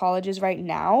while in college is right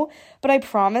now, but I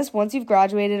promise once you've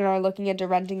graduated and are looking into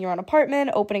renting your own apartment,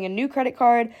 opening a new credit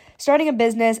card, starting a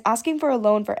business, asking for a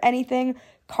loan for anything,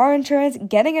 car insurance,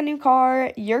 getting a new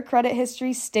car, your credit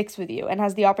history sticks with you and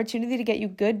has the opportunity to get you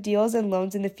good deals and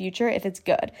loans in the future if it's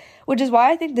good, which is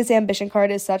why I think this Ambition Card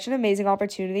is such an amazing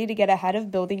opportunity to get ahead of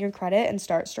building your credit and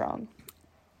start strong.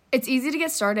 It's easy to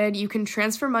get started. You can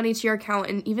transfer money to your account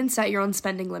and even set your own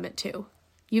spending limit too.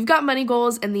 You've got money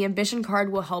goals, and the Ambition Card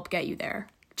will help get you there.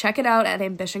 Check it out at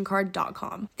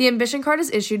ambitioncard.com. The Ambition Card is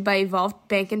issued by Evolved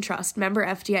Bank and Trust, member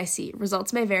FDIC.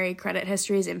 Results may vary. Credit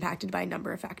history is impacted by a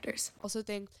number of factors. Also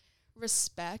think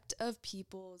respect of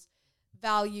people's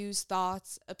values,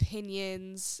 thoughts,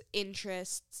 opinions,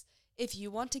 interests. If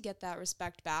you want to get that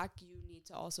respect back, you need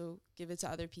to also give it to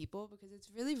other people, because it's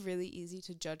really, really easy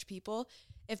to judge people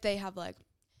if they have like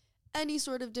any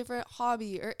sort of different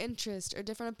hobby or interest or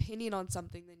different opinion on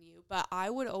something than you. But I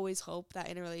would always hope that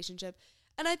in a relationship,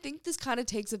 and I think this kind of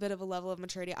takes a bit of a level of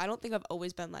maturity. I don't think I've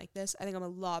always been like this. I think I'm a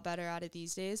lot better at it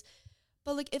these days.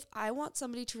 But like, if I want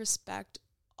somebody to respect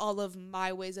all of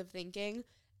my ways of thinking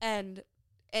and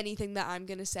anything that I'm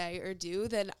going to say or do,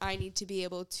 then I need to be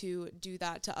able to do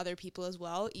that to other people as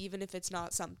well, even if it's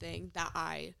not something that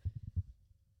I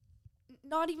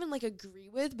not even like agree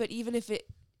with, but even if it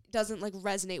doesn't like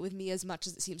resonate with me as much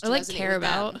as it seems to like resonate care with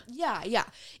about them. Yeah.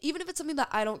 Even if it's something that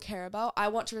I don't care about, I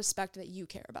want to respect that you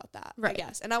care about that. Right. I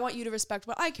guess. And I want you to respect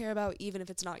what I care about, even if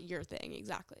it's not your thing.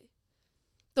 Exactly.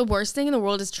 The worst thing in the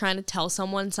world is trying to tell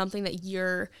someone something that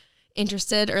you're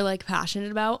interested or like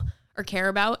passionate about or care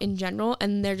about in general,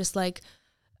 and they're just like,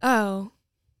 oh,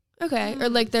 okay. Or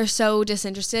like they're so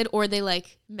disinterested, or they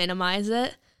like minimize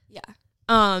it. Yeah.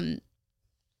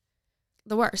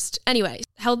 The worst. Anyway,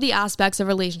 healthy aspects of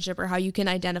relationship, or how you can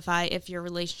identify if your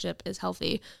relationship is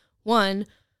healthy. 1,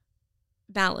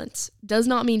 balance. Does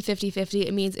not mean 50-50.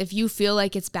 It means if you feel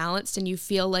like it's balanced and you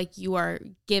feel like you are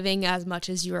giving as much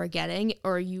as you are getting,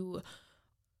 or you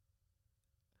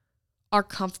are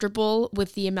comfortable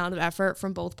with the amount of effort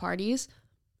from both parties,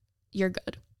 you're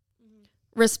good.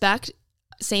 Respect,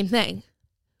 same thing.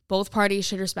 Both parties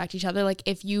should respect each other. Like,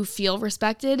 if you feel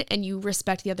respected and you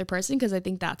respect the other person, because I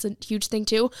think that's a huge thing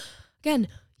too. Again,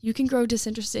 you can grow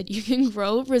disinterested. You can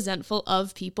grow resentful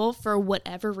of people for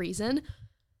whatever reason.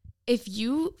 If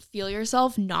you feel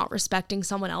yourself not respecting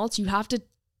someone else, you have to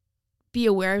be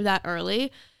aware of that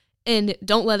early, and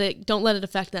don't let it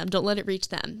affect them. Don't let it reach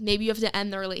them. Maybe you have to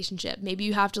end the relationship. Maybe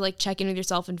you have to like check in with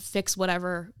yourself and fix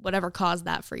whatever caused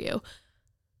that for you.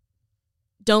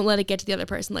 Don't let it get to the other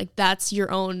person. Like, that's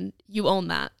your own, you own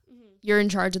that. You're in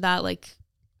charge of that. Like,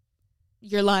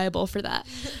 you're liable for that.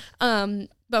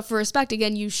 But for respect,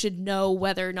 again, you should know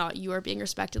whether or not you are being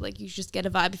respected. Like, you just get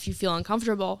a vibe. If you feel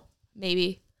uncomfortable,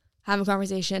 maybe have a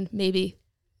conversation, maybe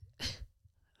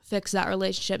fix that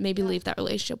relationship, maybe leave that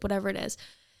relationship, whatever it is.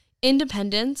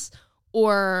 Independence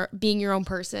or being your own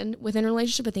person within a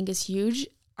relationship, I think, is huge.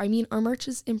 I mean, our merch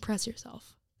is impress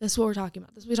yourself. This is what we're talking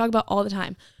about. This is what we talk about all the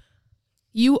time.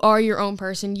 You are your own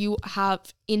person. You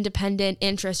have independent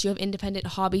interests. You have independent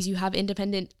hobbies. You have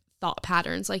independent thought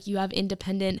patterns. Like, you have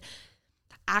independent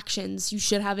actions. You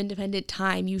should have independent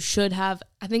time. You should have,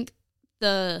 I think,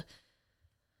 the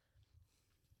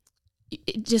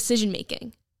decision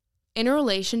making. In a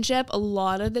relationship, a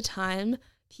lot of the time,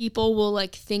 people will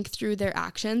like think through their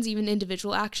actions, even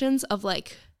individual actions, of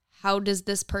like, how does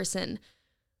this person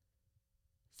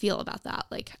feel about that?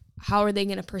 Like, how are they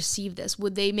going to perceive this?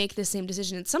 Would they make the same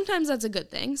decision? And sometimes that's a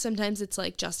good thing. Sometimes it's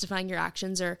like justifying your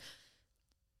actions or,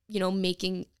 you know,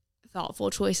 making thoughtful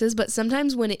choices. But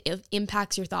sometimes when it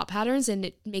impacts your thought patterns and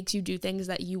it makes you do things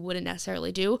that you wouldn't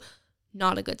necessarily do,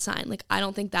 not a good sign. Like, I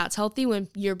don't think that's healthy when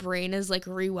your brain is like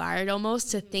rewired almost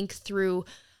to think through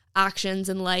actions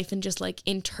in life and just like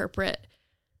interpret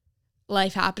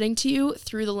life happening to you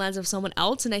through the lens of someone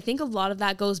else. And I think a lot of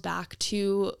that goes back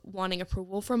to wanting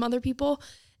approval from other people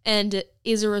and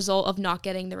is a result of not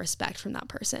getting the respect from that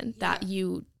person that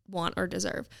you want or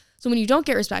deserve. So when you don't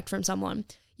get respect from someone,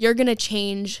 you're going to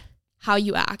change how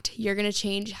you act. You're going to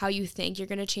change how you think. You're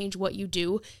going to change what you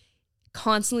do,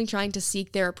 constantly trying to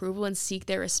seek their approval and seek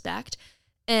their respect.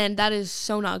 And that is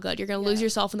so not good. You're going to lose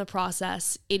yourself in the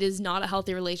process. It is not a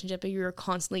healthy relationship if you're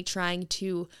constantly trying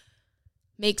to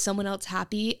make someone else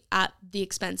happy at the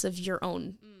expense of your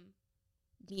own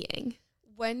being.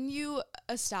 When you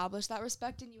establish that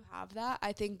respect and you have that,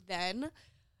 I think then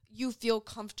you feel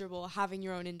comfortable having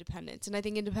your own independence. And I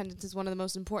think independence is one of the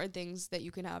most important things that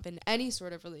you can have in any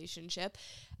sort of relationship.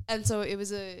 And so it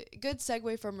was a good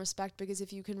segue from respect, because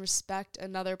if you can respect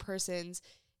another person's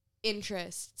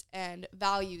interests and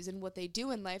values and what they do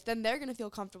in life, then they're going to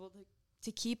feel comfortable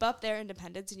to keep up their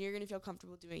independence, and you're going to feel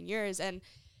comfortable doing yours. And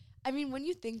I mean, when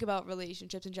you think about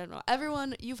relationships in general,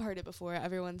 everyone, you've heard it before,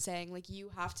 everyone's saying, like, you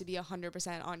have to be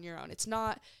 100% on your own. It's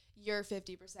not you're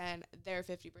 50%, they're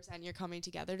 50%, you're coming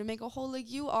together to make a whole.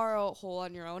 Like, you are a whole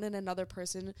on your own, and another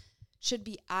person should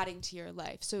be adding to your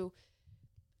life. So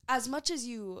as much as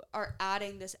you are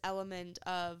adding this element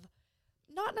of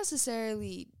not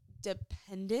necessarily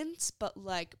dependence, but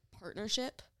like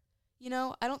partnership, you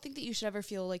know, I don't think that you should ever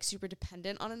feel like super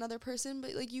dependent on another person,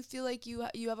 but like you feel like you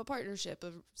have a partnership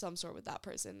of some sort with that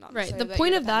person. Not right. The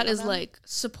point of that is like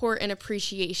support and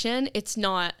appreciation. It's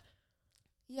not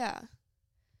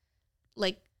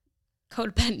like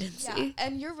codependency. Yeah,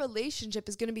 and your relationship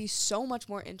is going to be so much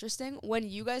more interesting when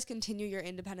you guys continue your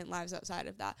independent lives outside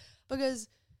of that. Because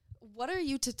what are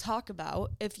you to talk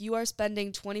about if you are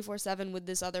spending 24/7 with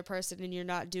this other person and you're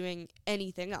not doing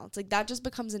anything else? Like, that just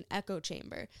becomes an echo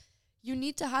chamber. You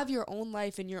need to have your own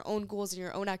life and your own goals and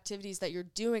your own activities that you're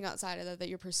doing outside of that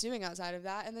you're pursuing outside of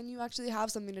that. And then you actually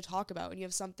have something to talk about and you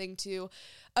have something to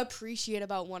appreciate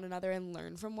about one another and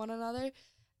learn from one another.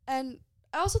 And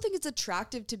I also think it's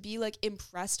attractive to be like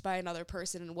impressed by another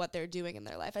person and what they're doing in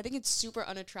their life. I think it's super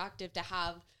unattractive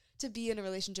to be in a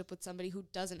relationship with somebody who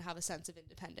doesn't have a sense of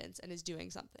independence and is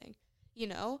doing something, you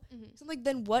know? So like,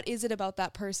 then what is it about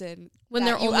that person when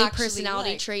their only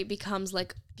personality trait becomes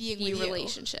like being the with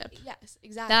relationship? Yes,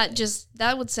 exactly.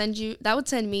 That would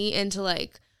send me into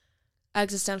like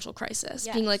existential crisis,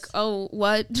 being like, oh,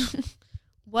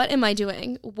 what am I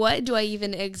doing? What do I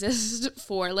even exist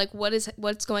for? Like,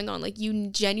 what's going on? Like, you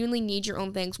genuinely need your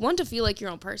own things. One, to feel like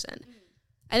your own person.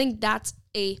 I think that's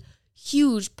a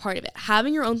huge part of it.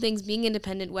 Having your own things, being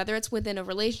independent, whether it's within a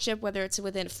relationship, whether it's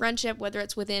within a friendship, whether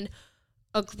it's within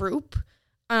a group.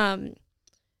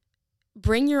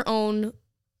 Bring your own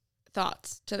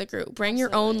thoughts to the group. Bring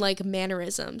your own like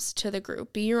mannerisms to the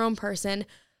group. Be your own person.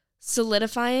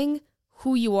 Solidifying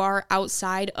who you are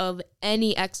outside of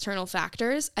any external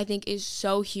factors, I think, is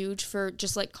so huge for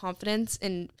just like confidence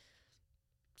and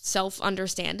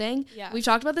self-understanding. Yeah. We've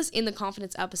talked about this in the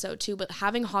confidence episode too, but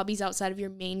having hobbies outside of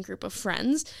your main group of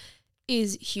friends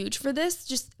is huge for this.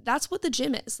 Just that's what the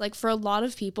gym is. Like for a lot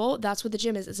of people, that's what the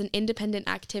gym is. It's an independent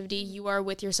activity. You are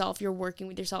with yourself. You're working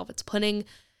with yourself. It's putting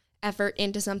effort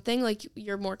into something. Like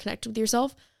you're more connected with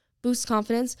yourself. Boost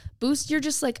confidence. Boost your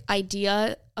just like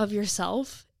idea of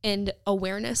yourself and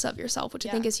awareness of yourself, which I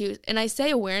think is huge. And I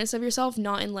say awareness of yourself,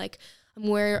 not in like I'm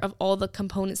aware of all the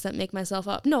components that make myself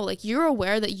up. No, like you're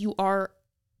aware that you are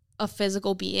a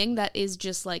physical being that is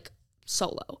just like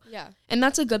solo. Yeah. And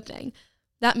that's a good thing.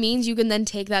 That means you can then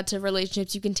take that to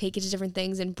relationships. You can take it to different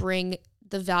things and bring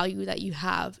the value that you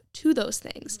have to those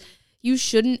things. Mm-hmm. You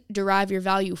shouldn't derive your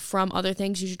value from other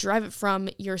things. You should derive it from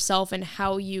yourself and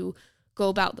how you go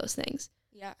about those things.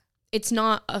 Yeah. It's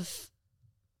not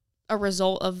a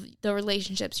result of the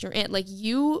relationships you're in. Like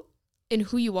you and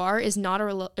who you are is not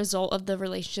a result of the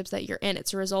relationships that you're in.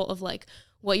 It's a result of like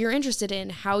what you're interested in,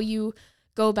 how you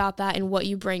go about that, and what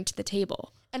you bring to the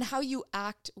table. And how you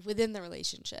act within the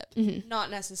relationship,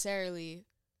 not necessarily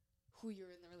who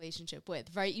you're in the relationship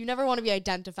with, right? You never want to be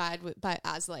identified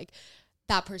as like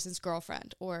that person's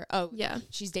girlfriend or,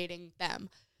 she's dating them.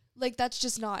 Like, that's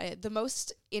just not it. The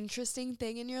most interesting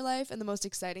thing in your life and the most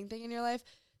exciting thing in your life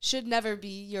should never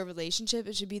be your relationship.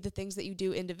 It should be the things that you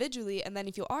do individually. And then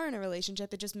if you are in a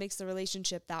relationship, it just makes the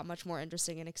relationship that much more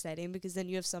interesting and exciting because then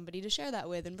you have somebody to share that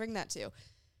with and bring that to.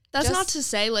 That's not to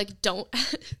say, like, don't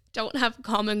have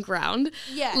common ground.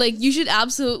 Yeah. Like, you should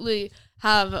absolutely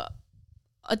have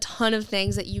a ton of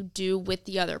things that you do with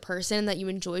the other person that you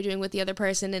enjoy doing with the other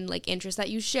person and, like, interests that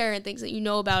you share and things that you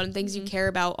know about and things you care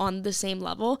about on the same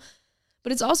level.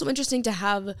 But it's also interesting to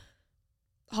have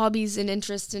hobbies and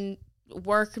interests and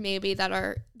work maybe that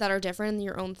are different in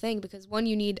your own thing because, one,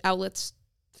 you need outlets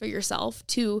for yourself.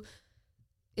 2,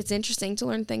 it's interesting to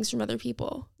learn things from other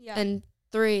people. Yeah. And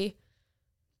 3,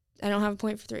 I don't have a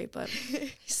point for 3, but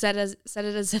said it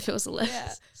as if it was a list.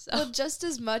 Yeah. So. Well, just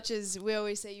as much as we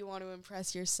always say you want to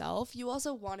impress yourself, you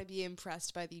also want to be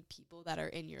impressed by the people that are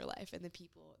in your life and the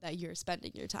people that you're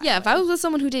spending your time with. If I was with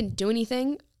someone who didn't do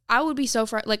anything, I would be so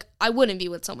like I wouldn't be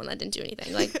with someone that didn't do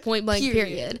anything, like point blank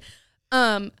period.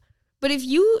 But if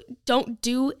you don't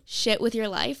do shit with your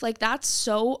life, like that's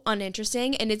so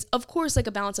uninteresting. And it's of course like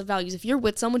a balance of values. If you're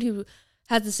with someone who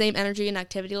has the same energy and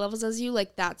activity levels as you,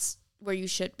 like that's where you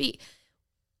should be.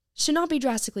 Should not be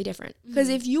drastically different. Because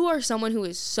if you are someone who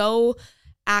is so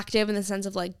active in the sense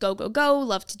of like go,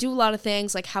 love to do a lot of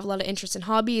things, like have a lot of interest in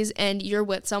hobbies, and you're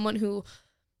with someone who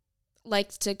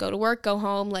likes to go to work, go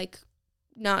home, like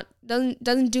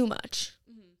doesn't do much.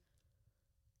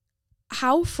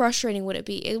 How frustrating would it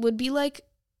be? It would be like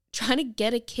trying to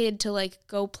get a kid to like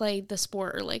go play the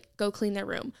sport or like go clean their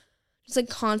room. Just like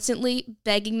constantly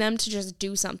begging them to just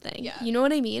do something. Yeah. You know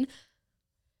what I mean?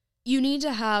 You need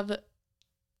to have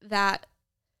that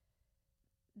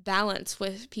balance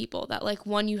with people that like,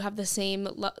 one, you have the same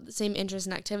interest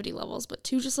and activity levels, but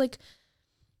 2, just like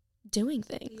doing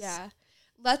things. Yeah.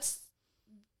 Let's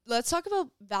talk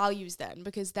about values then,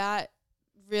 because that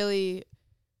really,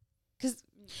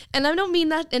 and I don't mean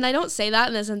that, and I don't say that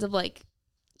in the sense of like,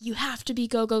 you have to be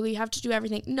go, you have to do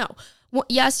everything. No. Well,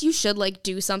 yes, you should like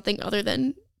do something other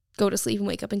than go to sleep and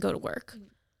wake up and go to work.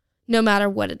 No matter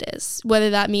what it is, whether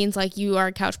that means like you are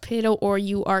a couch potato or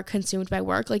you are consumed by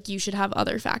work, like you should have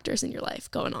other factors in your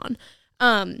life going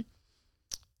on.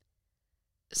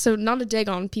 So not a dig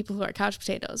on people who are couch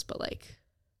potatoes, but like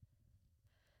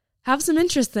have some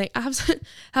interesting, have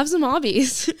some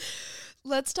hobbies.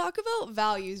 Let's talk about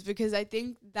values, because I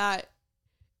think that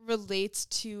relates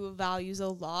to values a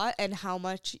lot and how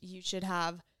much you should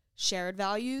have shared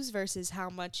values versus how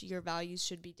much your values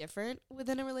should be different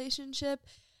within a relationship.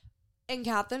 And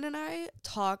Catherine and I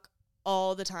talk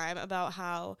all the time about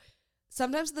how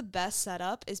sometimes the best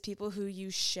setup is people who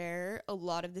you share a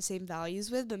lot of the same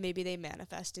values with, but maybe they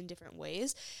manifest in different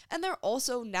ways. And there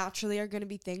also naturally are going to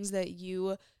be things that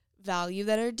you value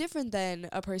that are different than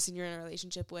a person you're in a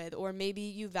relationship with, or maybe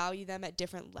you value them at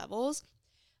different levels.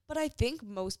 But I think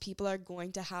most people are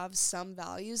going to have some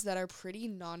values that are pretty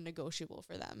non-negotiable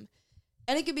for them.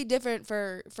 And it could be different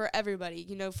for everybody.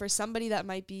 You know, for somebody that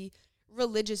might be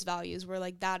religious values where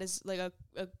like that is like a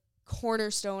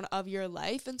cornerstone of your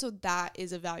life, and so that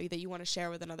is a value that you want to share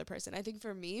with another person. I think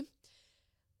for me,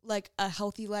 like a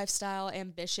healthy lifestyle,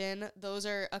 ambition, those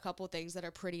are a couple things that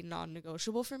are pretty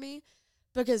non-negotiable for me,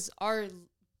 because our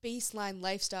baseline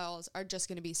lifestyles are just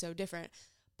going to be so different.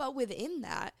 But within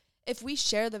that, if we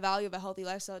share the value of a healthy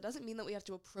lifestyle, it doesn't mean that we have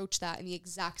to approach that in the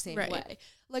exact same way.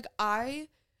 Like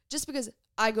just because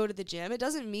I go to the gym, it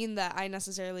doesn't mean that I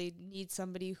necessarily need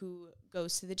somebody who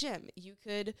goes to the gym. You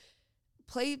could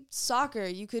play soccer,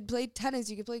 you could play tennis,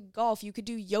 you could play golf, you could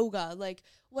do yoga, like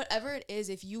whatever it is.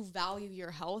 If you value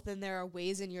your health and there are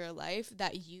ways in your life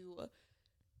that you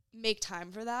make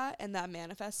time for that and that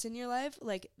manifests in your life,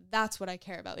 like that's what I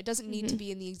care about. It doesn't need to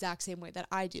be in the exact same way that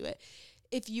I do it.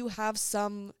 If you have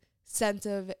some sense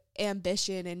of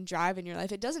ambition and drive in your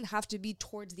life, it doesn't have to be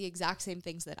towards the exact same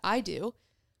things that I do,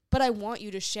 but I want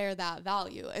you to share that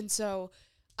value. And so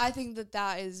I think that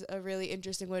that is a really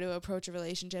interesting way to approach a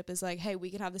relationship, is like, hey, we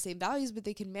can have the same values, but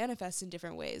they can manifest in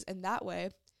different ways. And that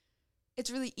way, it's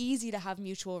really easy to have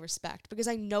mutual respect because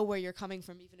I know where you're coming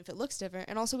from, even if it looks different.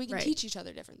 And also we can teach each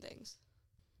other different things.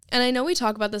 And I know we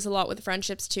talk about this a lot with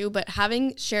friendships too, but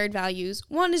having shared values,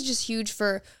 one, is just huge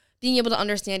for being able to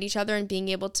understand each other and being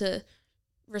able to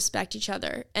respect each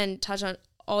other and touch on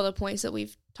all the points that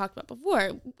we've talked about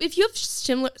before. If you have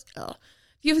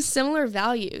similar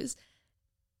values,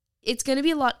 it's going to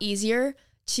be a lot easier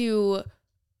to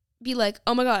be like,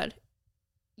 oh my God,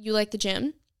 you like the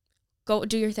gym? Go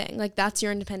do your thing. Like, that's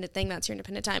your independent thing. That's your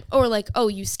independent time. Or like, oh,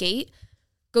 you skate?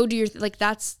 Go do your like,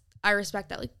 that's, I respect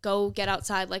that. Like, go get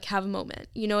outside, like have a moment.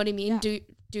 You know what I mean? Yeah.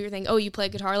 Do your thing. Oh, you play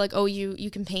guitar? Like, oh, you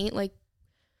can paint? Like,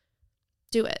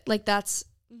 do it. Like, that's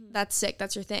sick.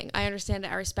 That's your thing. I understand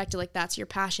it. I respect it. Like, that's your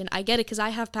passion. I get it, because I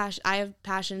have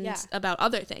passions about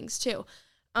other things too.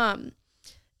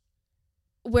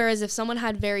 Whereas if someone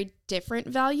had very different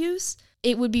values,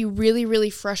 it would be really, really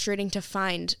frustrating to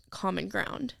find common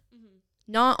ground.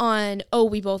 Not on, oh,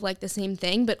 we both like the same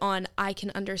thing, but on, I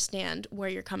can understand where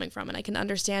you're coming from and I can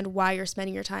understand why you're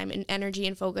spending your time and energy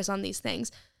and focus on these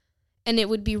things. And it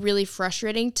would be really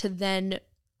frustrating to then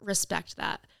respect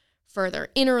that further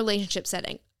in a relationship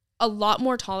setting. A lot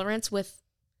more tolerance with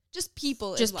just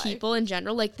people in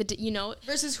general, like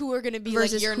versus who are going to be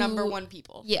like your number one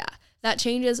people. Yeah, that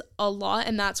changes a lot.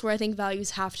 And that's where I think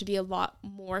values have to be a lot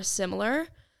more similar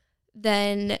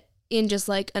than in just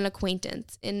like an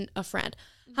acquaintance, in a friend.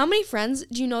 How many friends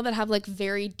do you know that have like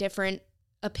very different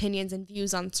opinions and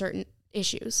views on certain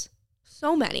issues?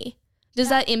 So many. Does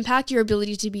that impact your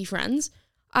ability to be friends?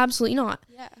 Absolutely not.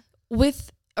 Yeah.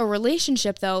 With a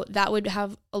relationship though, that would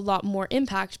have a lot more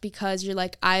impact, because you're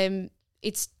like,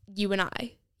 it's you and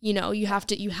I, you have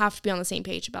to be on the same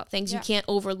page about things. Yeah. You can't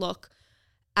overlook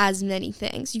as many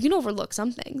things. You can overlook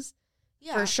some things.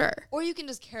 Yeah, for sure. Or you can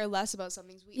just care less about some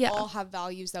things. We all have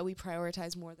values that we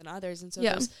prioritize more than others. And so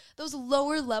those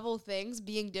lower level things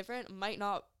being different might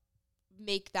not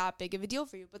make that big of a deal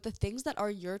for you. But the things that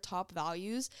are your top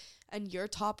values and your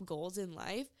top goals in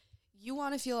life, you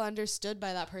want to feel understood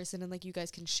by that person, and like you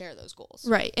guys can share those goals.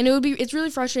 Right. And it's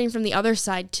really frustrating from the other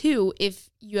side too,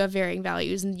 if you have varying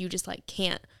values and you just like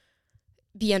can't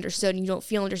be understood and you don't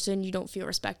feel understood and you don't feel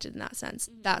respected in that sense.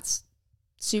 Mm-hmm. That's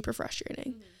super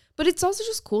frustrating. Mm-hmm. But it's also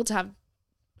just cool to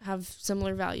have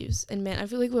similar values. And I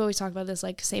feel like we always talk about this,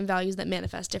 like same values that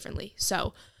manifest differently.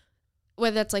 So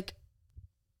whether that's like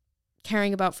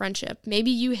caring about friendship, maybe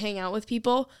you hang out with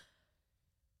people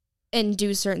and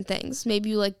do certain things. Maybe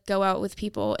you like go out with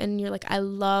people and you're like, I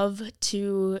love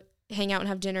to hang out and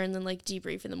have dinner and then like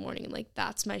debrief in the morning. And like,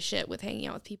 that's my shit with hanging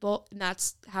out with people. And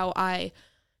that's how I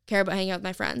care about hanging out with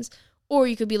my friends. Or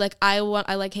you could be like, I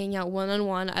like hanging out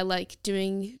one-on-one. I like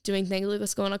doing things. Like,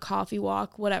 let's go on a coffee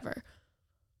walk, whatever.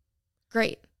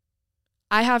 Great.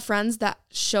 I have friends that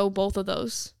show both of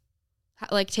those,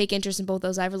 like take interest in both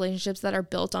those. I have relationships that are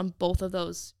built on both of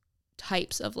those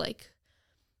types of like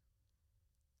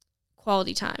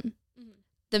quality time. Mm-hmm.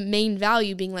 The main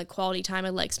value being like quality time. I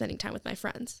like spending time with my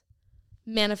friends.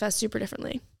 Manifest super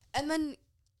differently. And then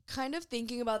kind of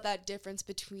thinking about that difference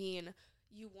between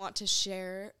you want to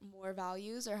share more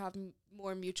values or have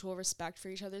more mutual respect for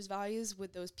each other's values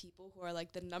with those people who are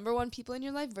like the number one people in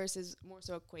your life versus more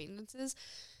so acquaintances.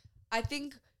 I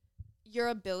think your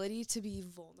ability to be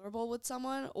vulnerable with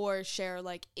someone or share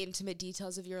like intimate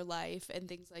details of your life and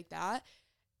things like that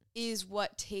is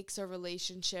what takes a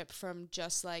relationship from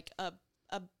just like a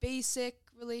basic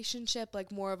relationship,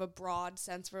 like more of a broad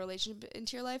sense of a relationship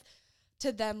into your life,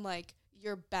 to then like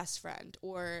your best friend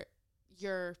or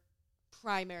your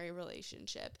primary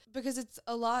relationship, because it's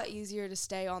a lot easier to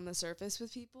stay on the surface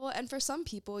with people. And for some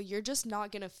people, you're just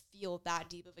not going to feel that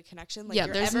deep of a connection. Like,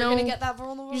 you're ever going to get that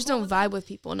vulnerable. You just don't vibe with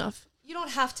people enough. You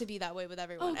don't have to be that way with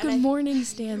everyone. Oh, good morning,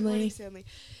 Stanley. Good morning, Stanley.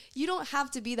 You don't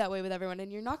have to be that way with everyone,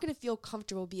 and you're not going to feel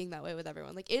comfortable being that way with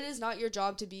everyone. Like, it is not your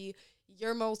job to be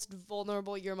your most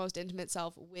vulnerable, your most intimate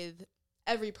self with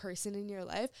every person in your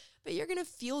life, but you're going to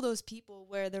feel those people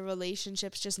where the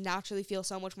relationships just naturally feel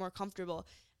so much more comfortable.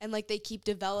 And like they keep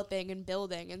developing and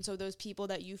building. And so those people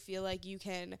that you feel like you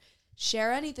can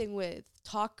share anything with,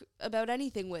 talk about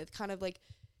anything with, kind of like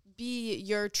be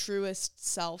your truest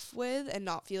self with and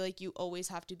not feel like you always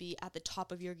have to be at the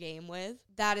top of your game with.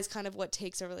 That is kind of what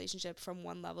takes a relationship from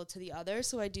one level to the other.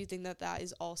 So I do think that that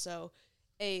is also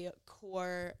a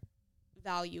core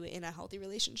value in a healthy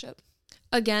relationship.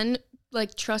 Again,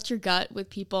 like, trust your gut with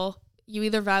people. You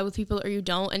either vibe with people or you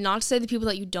don't. And not to say the people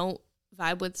that you don't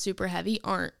vibe with super heavy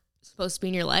aren't supposed to be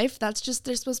in your life. That's just,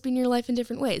 they're supposed to be in your life in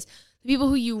different ways. The people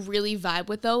who you really vibe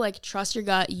with, though, like, trust your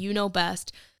gut, you know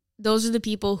best. Those are the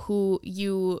people who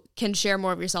you can share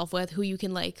more of yourself with, who you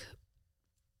can, like,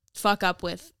 fuck up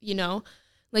with, you know?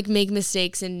 Like, make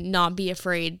mistakes and not be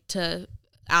afraid to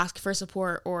ask for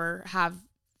support or have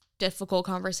difficult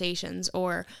conversations,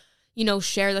 or, you know,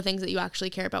 share the things that you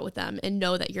actually care about with them and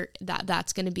know that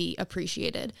that's going to be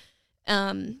appreciated.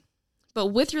 But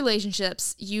with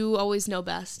relationships, you always know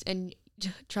best and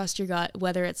trust your gut,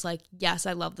 whether it's like, yes,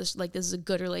 I love this, like, this is a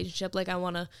good relationship, like, I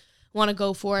want to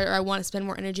go for it, or I want to spend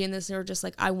more energy in this, or just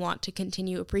like, I want to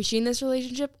continue appreciating this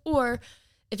relationship. Or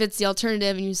if it's the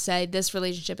alternative and you say, this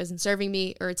relationship isn't serving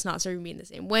me, or it's not serving me in the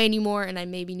same way anymore, and I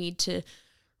maybe need to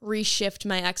reshift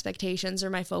my expectations or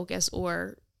my focus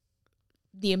or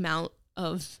the amount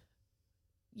of,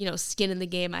 you know, skin in the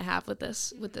game I have with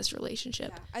this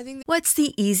relationship. Yeah, I think What's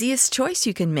the easiest choice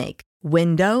you can make?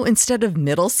 Window instead of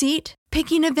middle seat?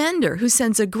 Picking a vendor who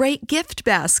sends a great gift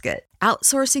basket?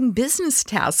 Outsourcing business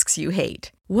tasks you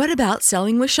hate? What about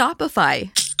selling with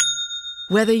Shopify?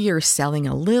 Whether you're selling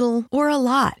a little or a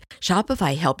lot,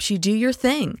 Shopify helps you do your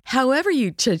thing, however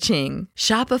you cha-ching.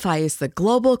 Shopify is the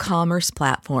global commerce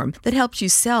platform that helps you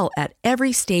sell at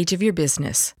every stage of your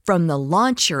business. From the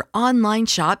launch your online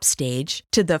shop stage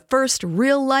to the first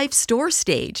real-life store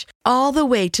stage, all the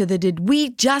way to the did we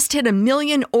just hit 1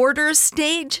 million orders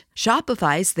stage.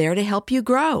 Shopify's there to help you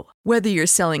grow. Whether you're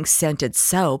selling scented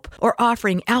soap or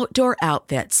offering outdoor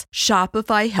outfits,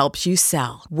 Shopify helps you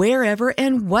sell. Wherever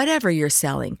and whatever you're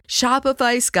selling,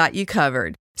 Shopify's got you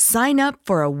covered. Sign up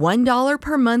for a $1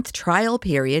 per month trial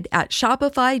period at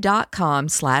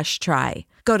shopify.com/try.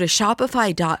 Go to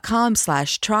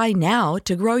shopify.com/try now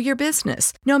to grow your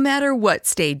business, no matter what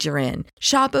stage you're in.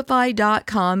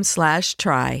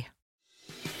 Shopify.com/try.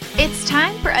 It's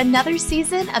time for another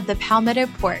season of the Palmetto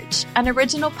Porch, an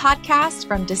original podcast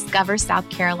from Discover South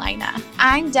Carolina.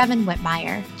 I'm Devin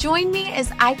Whitmire. Join me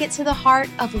as I get to the heart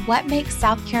of what makes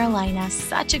South Carolina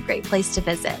such a great place to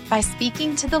visit by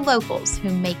speaking to the locals who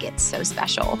make it so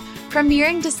special.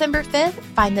 Premiering December 5th,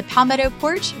 find the Palmetto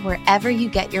Porch wherever you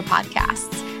get your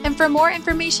podcasts. And for more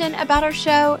information about our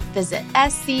show, visit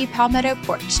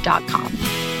scpalmettoporch.com.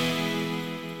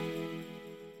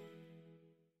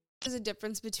 There's a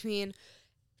difference between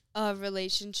a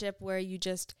relationship where you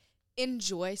just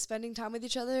enjoy spending time with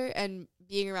each other and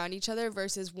being around each other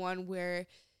versus one where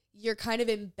you're kind of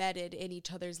embedded in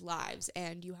each other's lives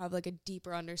and you have like a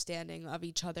deeper understanding of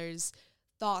each other's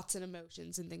thoughts and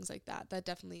emotions and things like that. That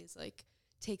definitely is like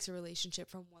takes a relationship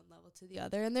from one level to the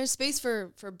other. And there's space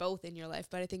for both in your life.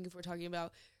 But I think if we're talking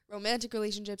about romantic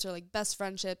relationships or like best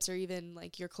friendships or even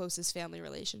like your closest family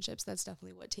relationships, that's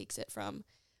definitely what takes it from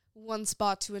one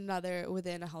spot to another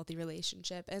within a healthy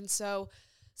relationship. And so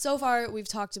far we've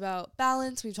talked about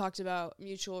balance, we've talked about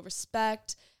mutual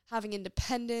respect, having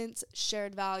independence,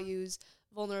 shared values,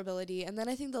 vulnerability, and then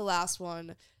I think the last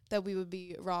one that we would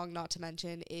be wrong not to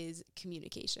mention is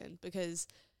communication, because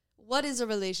what is a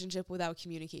relationship without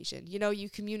communication? You know, you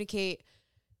communicate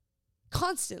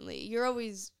constantly. You're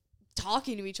always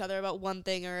talking to each other about one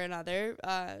thing or another,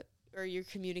 or you're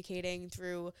communicating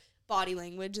through body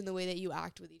language and the way that you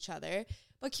act with each other.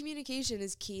 But communication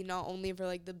is key, not only for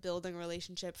like the building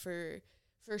relationship, for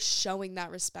showing that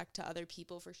respect to other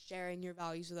people, for sharing your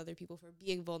values with other people, for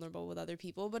being vulnerable with other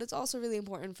people, but it's also really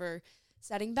important for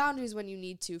setting boundaries when you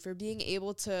need to, for being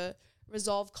able to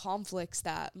resolve conflicts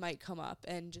that might come up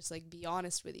and just like be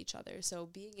honest with each other. So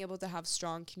being able to have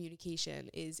strong communication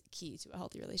is key to a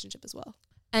healthy relationship as well.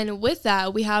 And with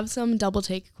that, we have some double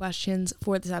take questions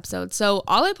for this episode. So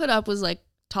all I put up was like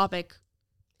topic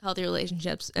healthy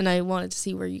relationships, and I wanted to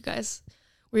see where you guys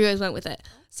went with it.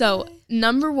 So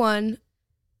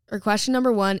question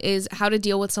number one is how to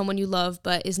deal with someone you love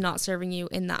but is not serving you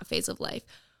in that phase of life.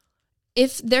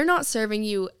 If they're not serving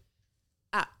you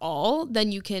at all,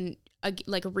 then you can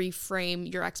like reframe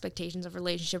your expectations of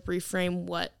relationship, reframe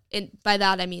what, and by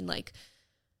that I mean like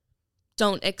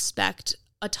don't expect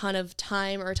a ton of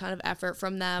time or a ton of effort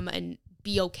from them and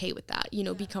be okay with that, you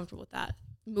know, be comfortable with that.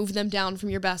 Move them down from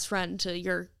your best friend to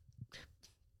your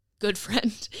good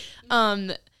friend.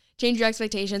 Change your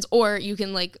expectations, or you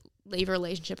can like leave a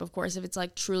relationship, of course, if it's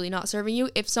like truly not serving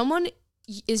you. If someone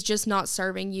is just not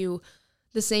serving you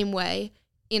the same way,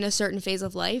 in a certain phase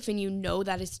of life and you know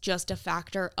that it's just a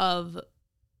factor of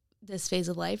this phase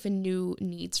of life and new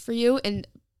needs for you, and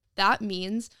that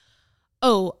means,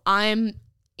 oh, I'm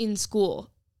in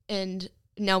school and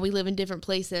now we live in different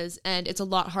places and it's a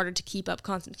lot harder to keep up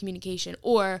constant communication,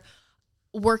 or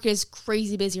work is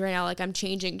crazy busy right now, like I'm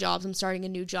changing jobs, I'm starting a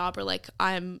new job, or like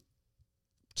I'm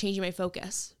changing my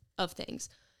focus of things,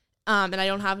 and I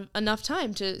don't have enough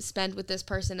time to spend with this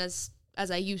person as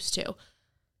I used to.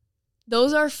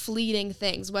 Those are fleeting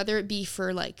things, whether it be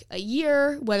for like a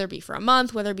year, whether it be for a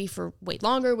month, whether it be for way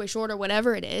longer, way shorter,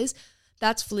 whatever it is,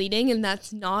 that's fleeting, and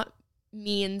that's not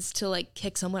means to like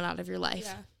kick someone out of your life.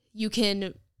 Yeah. You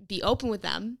can be open with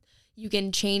them. You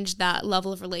can change that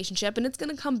level of relationship, and it's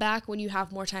going to come back when you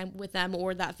have more time with them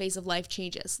or that phase of life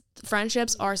changes.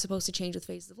 Friendships are supposed to change with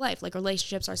phases of life. Like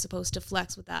relationships are supposed to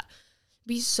flex with that. It'd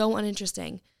be so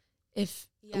uninteresting if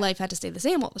life had to stay the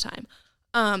same all the time.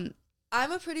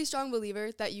 I'm a pretty strong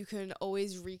believer that you can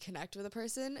always reconnect with a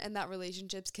person and that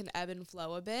relationships can ebb and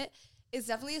flow a bit. It's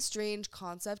definitely a strange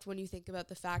concept when you think about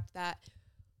the fact that,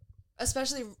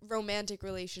 especially romantic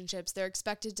relationships, they're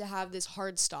expected to have this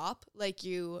hard stop, like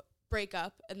you break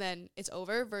up and then it's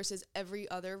over, versus every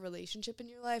other relationship in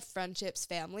your life, friendships,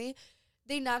 family,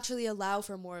 they naturally allow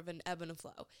for more of an ebb and a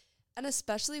flow. And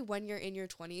especially when you're in your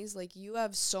 20s, like you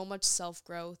have so much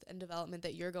self-growth and development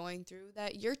that you're going through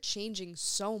that you're changing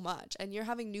so much and you're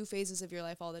having new phases of your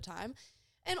life all the time.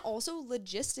 And also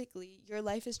logistically, your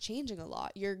life is changing a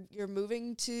lot. You're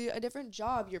moving to a different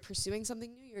job, you're pursuing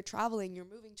something new, you're traveling, you're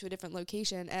moving to a different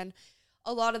location. And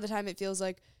a lot of the time it feels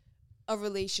like a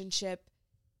relationship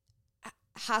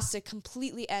has to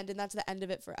completely end and that's the end of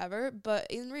it forever. But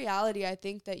in reality, I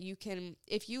think that you can,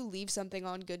 if you leave something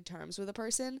on good terms with a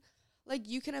person, like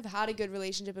you can have had a good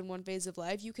relationship in one phase of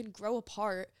life, you can grow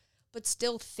apart, but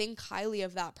still think highly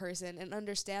of that person and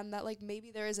understand that like maybe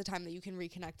there is a time that you can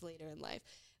reconnect later in life.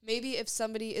 Maybe if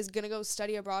somebody is going to go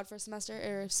study abroad for a semester,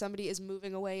 or if somebody is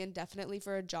moving away indefinitely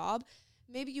for a job,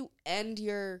 maybe you end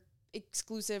your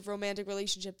exclusive romantic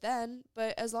relationship then,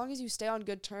 but as long as you stay on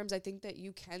good terms, I think that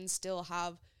you can still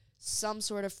have some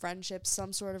sort of friendship,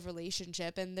 some sort of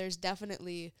relationship, and there's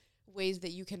definitely ways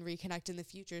that you can reconnect in the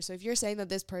future. So if you're saying that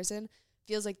this person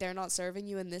feels like they're not serving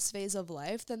you in this phase of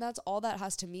life, then that's all that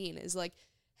has to mean is like,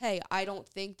 hey, I don't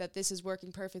think that this is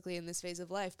working perfectly in this phase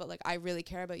of life, but like I really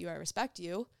care about you, I respect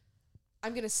you,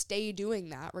 I'm going to stay doing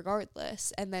that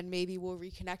regardless, and then maybe we'll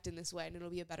reconnect in this way and it'll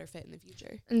be a better fit in the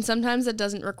future. And sometimes it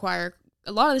doesn't require,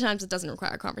 a lot of the times it doesn't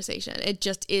require conversation. It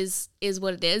just is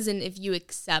what it is, and if you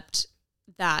accept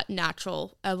that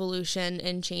natural evolution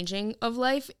and changing of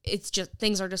life, it's just,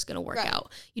 things are just going to work out.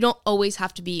 You don't always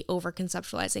have to be over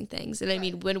conceptualizing things. And I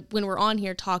mean, when we're on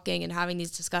here talking and having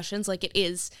these discussions, like it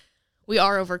is, we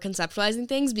are over conceptualizing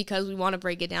things because we want to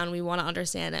break it down. We want to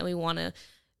understand it. And we want to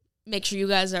make sure you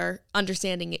guys are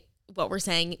understanding what we're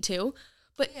saying too.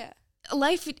 But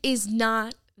life is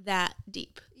not that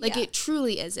deep. Like it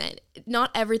truly isn't. Not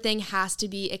everything has to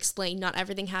be explained. Not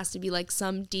everything has to be like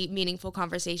some deep, meaningful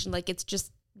conversation. Like it's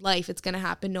just life. It's going to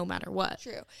happen no matter what.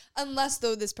 True. Unless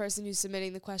though this person who's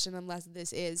submitting the question, unless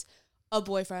this is a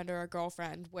boyfriend or a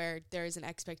girlfriend where there is an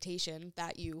expectation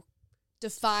that you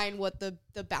define what the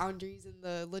boundaries and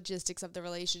the logistics of the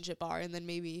relationship are. And then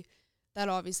maybe that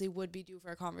obviously would be due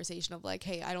for a conversation of like,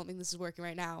 hey, I don't think this is working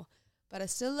right now, but I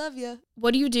still love you.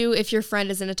 What do you do if your friend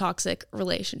is in a toxic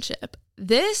relationship?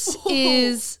 This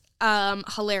is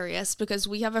hilarious because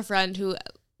we have a friend who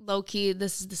low-key,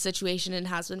 this is the situation and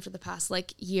has been for the past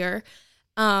like year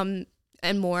and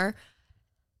more.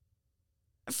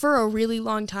 For a really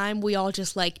long time, we all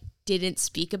just like didn't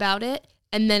speak about it.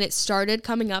 And then it started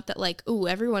coming up that like, ooh,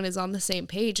 everyone is on the same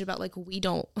page about like, we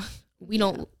don't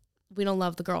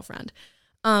love the girlfriend.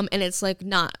 And it's like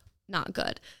not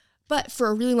good. But for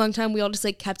a really long time, we all just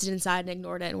like kept it inside and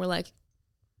ignored it. And we're like,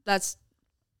 that's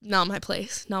not my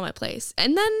place.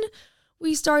 And then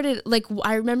we started, like,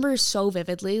 I remember so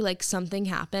vividly, like something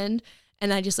happened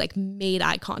and I just like made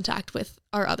eye contact with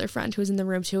our other friend who was in the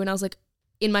room too. And I was like,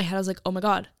 in my head, I was like, oh my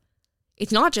God,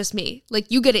 it's not just me.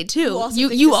 Like, you get it too.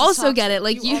 You also get it.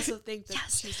 Like, you also think that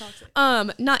she's toxic.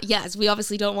 Not yes. We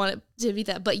obviously don't want it to be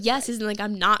that, but yes isn't like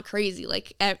I'm not crazy.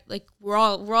 Like we're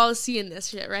all seeing this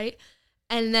shit, right?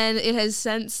 And then it has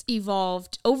since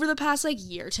evolved over the past like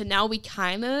year to now we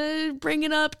kind of bring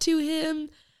it up to him,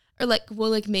 or like we'll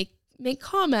like make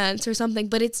comments or something.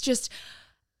 But it's just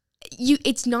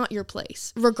it's not your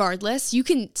place. Regardless, you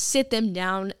can sit them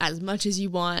down as much as you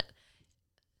want.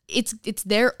 It's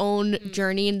their own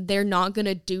journey, and they're not going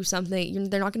to do something.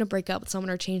 They're not going to break up with someone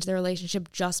or change their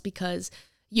relationship just because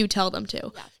you tell them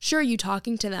to. Yeah. Sure, you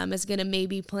talking to them is going to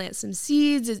maybe plant some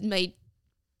seeds. It might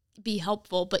be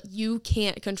helpful, but you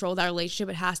can't control that relationship.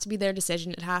 It has to be their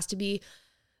decision. It has to be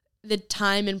the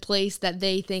time and place that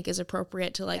they think is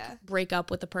appropriate to like break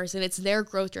up with the person. It's their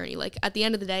growth journey. Like at the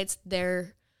end of the day,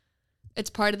 it's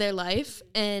part of their life,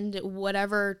 and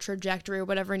whatever trajectory or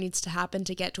whatever needs to happen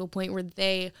to get to a point where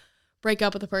they break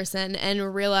up with a person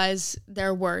and realize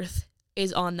their worth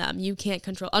is on them. You can't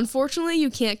control, unfortunately, you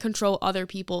can't control other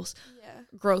people's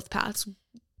growth paths,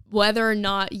 whether or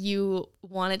not you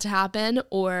want it to happen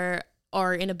or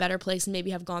are in a better place and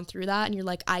maybe have gone through that. And you're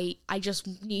like, I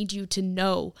just need you to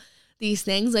know these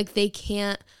things. Like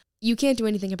you can't do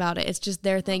anything about it. It's just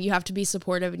their thing. You have to be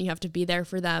supportive and you have to be there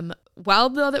for them while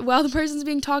the person's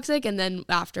being toxic, and then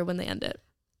after when they end it.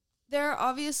 There's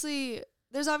obviously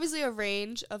a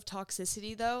range of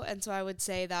toxicity though, and so I would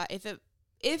say that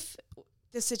if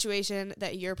the situation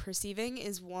that you're perceiving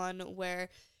is one where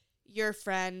your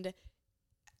friend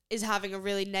is having a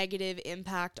really negative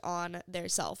impact on their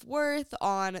self-worth,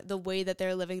 on the way that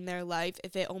they're living their life,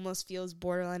 if it almost feels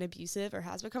borderline abusive or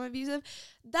has become abusive,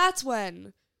 that's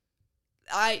when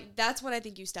I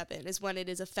think you step in, is when it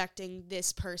is affecting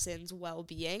this person's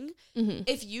well-being. Mm-hmm.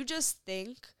 If you just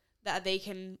think that they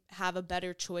can have a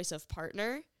better choice of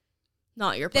partner,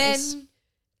 not your place. Then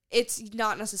it's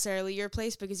not necessarily your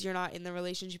place because you're not in the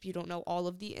relationship. You don't know all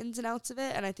of the ins and outs of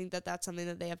it. And I think that that's something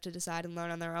that they have to decide and learn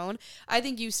on their own. I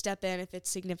think you step in if it's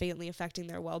significantly affecting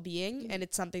their well-being and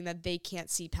it's something that they can't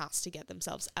see past to get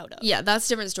themselves out of. Yeah, that's a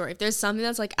different story. If there's something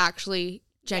that's like actually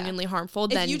genuinely harmful,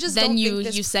 then you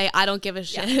say, I don't give a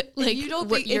shit. Yeah. Like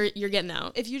you're getting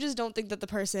out. If you just don't think that the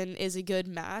person is a good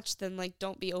match, then like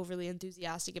don't be overly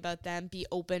enthusiastic about them. Be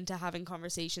open to having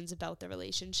conversations about the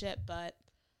relationship, but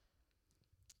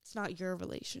it's not your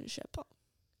relationship.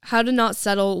 How to not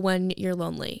settle when you're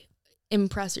lonely.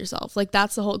 Impress yourself. Like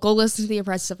that's the whole go listen to the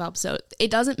Impress Yourself episode.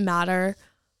 It doesn't matter.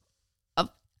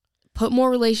 Put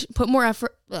more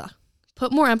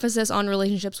emphasis on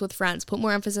relationships with friends. Put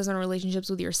more emphasis on relationships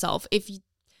with yourself. If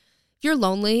you're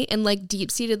lonely, and like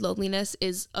deep-seated loneliness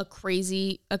is a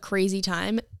crazy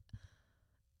time,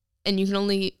 and you can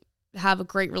only have a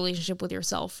great relationship with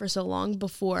yourself for so long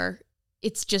before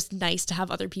it's just nice to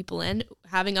have other people in.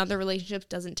 Having other relationships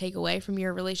doesn't take away from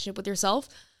your relationship with yourself.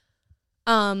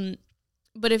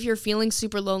 But if you're feeling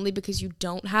super lonely because you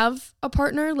don't have a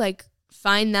partner,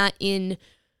 find that in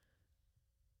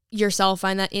yourself,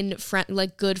 find that in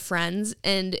good friends,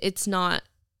 and it's not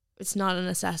a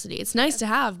necessity. It's nice to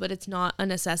have, but it's not a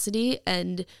necessity.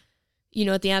 And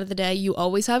at the end of the day, you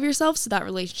always have yourself, so that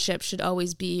relationship should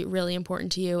always be really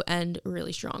important to you and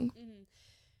really strong. Mm-hmm.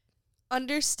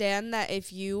 Understand that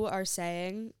if you are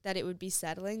saying that it would be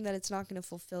settling, that it's not going to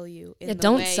fulfill you in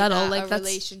the way that a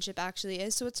relationship actually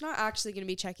is. So it's not actually going to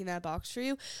be checking that box for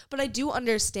you. But I do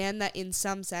understand that in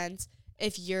some sense,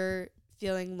 if you're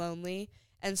feeling lonely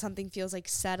and something feels like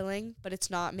settling, but it's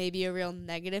not maybe a real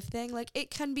negative thing, it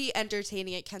can be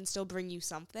entertaining. It can still bring you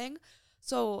something.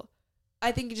 So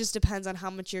I think it just depends on how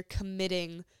much you're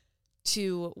committing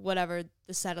to whatever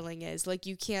the settling is.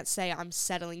 You can't say I'm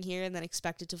settling here and then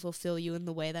expect it to fulfill you in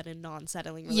the way that a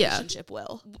non-settling relationship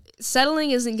will.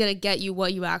 Settling isn't going to get you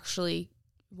what you actually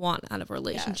want out of a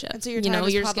relationship. Yeah. And so your time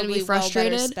is probably going to be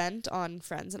frustrated, well better spent on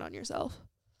friends and on yourself.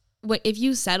 If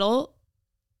you settle,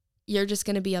 you're just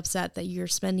going to be upset that you're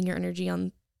spending your energy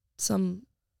on some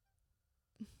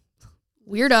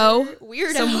weirdo. Some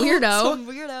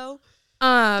weirdo.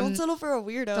 Don't settle for a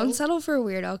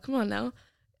weirdo. Come on now.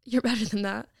 You're better than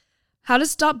that. How to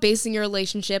stop basing your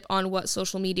relationship on what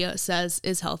social media says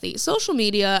is healthy. Social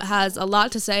media has a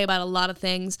lot to say about a lot of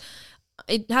things.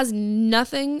 It has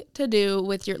nothing to do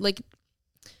with your,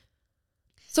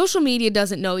 social media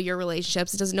doesn't know your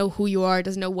relationships. It doesn't know who you are. It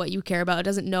doesn't know what you care about. It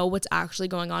doesn't know what's actually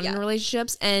going on in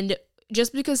relationships. And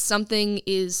just because something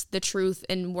is the truth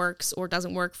and works or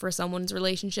doesn't work for someone's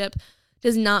relationship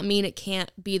does not mean it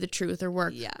can't be the truth or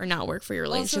work or not work for your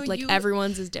relationship. Also,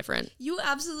 everyone's is different. You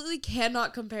absolutely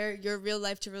cannot compare your real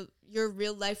life to your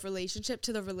real life relationship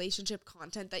to the relationship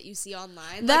content that you see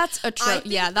online. That's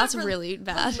that's really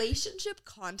bad. Relationship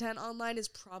content online is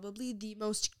probably the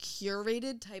most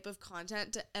curated type of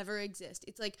content to ever exist.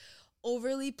 It's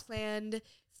overly planned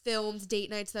filmed date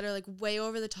nights that are way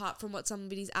over the top from what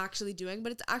somebody's actually doing,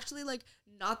 but it's actually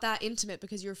not that intimate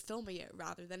because you're filming it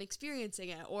rather than experiencing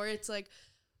it. Or it's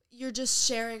you're just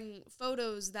sharing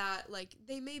photos that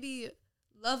they may be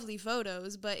lovely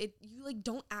photos, but you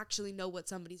don't actually know what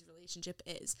somebody's relationship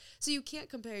is. So you can't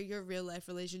compare your real life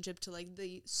relationship to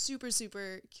the super,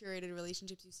 super curated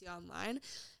relationships you see online.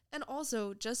 And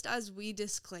also, just as we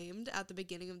disclaimed at the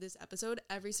beginning of this episode,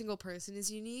 every single person is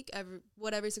unique.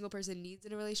 What every single person needs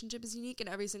in a relationship is unique, and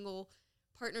every single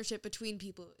partnership between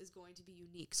people is going to be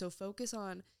unique. So focus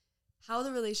on how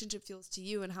the relationship feels to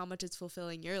you and how much it's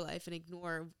fulfilling your life, and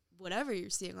ignore whatever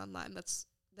you're seeing online that's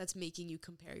making you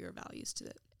compare your values to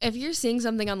it. If you're seeing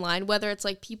something online, whether it's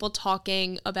like people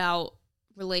talking about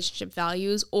relationship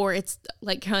values or it's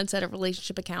like Karen said, a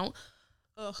relationship account.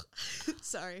 Ugh,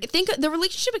 sorry. I think the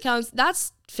relationship accounts,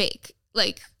 that's fake.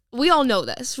 Like, we all know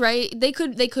this, right? They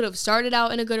could have started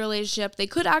out in a good relationship. They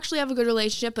could actually have a good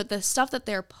relationship, but the stuff that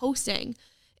they're posting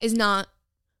is not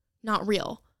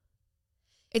real.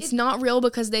 It's not real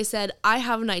because they said, I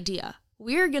have an idea.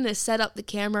 We're going to set up the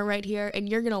camera right here and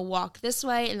you're going to walk this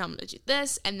way and I'm going to do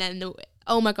this. And then,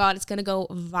 oh my God, it's going to go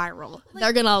viral. Like,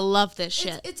 they're going to love this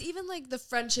shit. It's even like the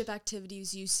friendship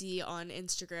activities you see on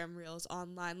Instagram Reels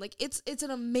online. Like, it's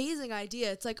an amazing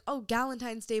idea. It's like, oh,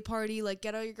 Galentine's Day party, like,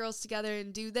 get all your girls together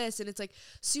and do this. And it's like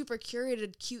super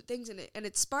curated, cute things. And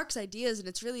it sparks ideas and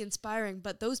it's really inspiring.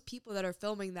 But those people that are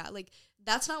filming that, like,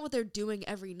 that's not what they're doing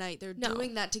every night. They're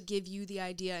doing that to give you the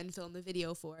idea and film the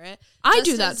video for it. I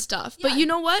do that stuff. Yeah, but you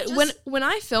know what? When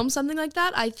I film something like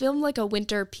that, I film like a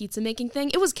winter pizza making thing.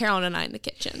 It was Carolyn and I in the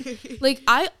kitchen. Like,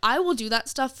 I will do that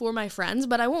stuff for my friends,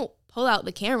 but I won't pull out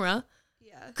the camera.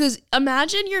 Yeah. Because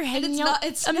imagine you're hanging out.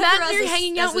 Imagine you're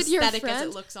hanging out with your friends. As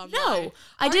it looks online. No,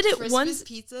 I did it once.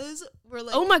 Pizzas were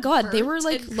like, oh my God, they were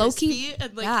like low key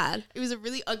and like bad. It was a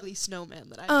really ugly snowman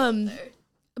that I built there.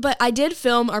 But I did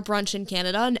film our brunch in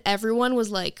Canada, and everyone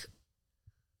was like,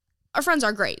 our friends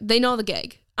are great. They know the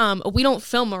gig. We don't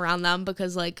film around them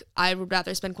because, like, I would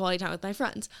rather spend quality time with my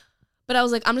friends. But I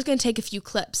was like, I'm just going to take a few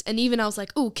clips. And even I was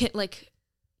like, ooh, can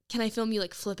I film you,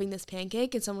 like, flipping this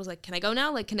pancake? And someone was like, can I go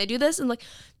now? Like, can I do this? And, like,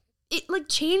 it, like,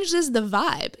 changes the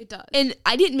vibe. It does. And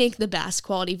I didn't make the best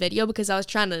quality video because I was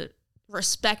trying to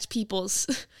respect people's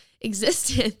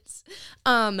existence.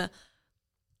 But,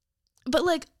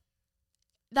 like,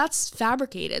 that's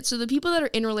fabricated. So the people that are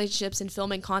in relationships and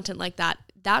filming content like that,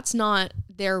 that's not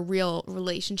their real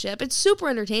relationship. It's super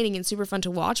entertaining and super fun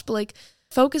to watch, but like,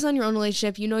 focus on your own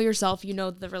relationship. You know yourself, you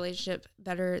know the relationship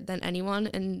better than anyone,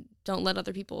 and don't let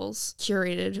other people's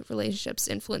curated relationships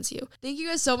influence you. Thank you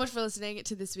guys so much for listening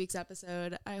to this week's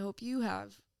episode. I hope you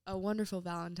have a wonderful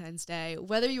Valentine's Day,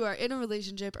 whether you are in a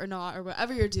relationship or not, or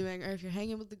whatever you're doing, or if you're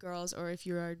hanging with the girls, or if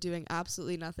you are doing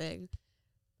absolutely nothing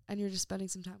and you're just spending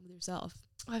some time with yourself.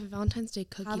 I have a Valentine's Day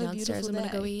cookie downstairs I'm going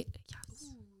to go eat. Yes.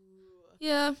 Ooh.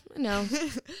 Yeah, I know.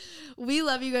 We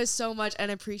love you guys so much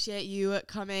and appreciate you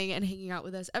coming and hanging out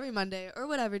with us every Monday or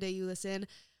whatever day you listen.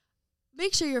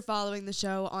 Make sure you're following the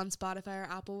show on Spotify or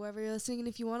Apple, wherever you're listening. And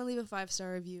if you want to leave a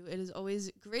 5-star review, it is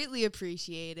always greatly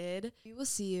appreciated. We will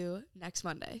see you next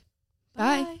Monday.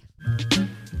 Bye. Bye.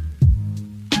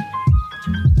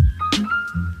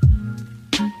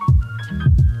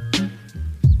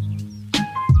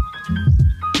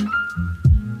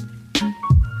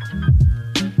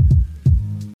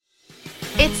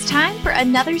 It's time for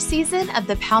another season of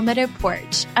the Palmetto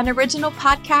Porch, an original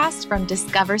podcast from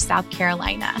Discover South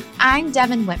Carolina. I'm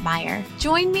Devin Whitmire.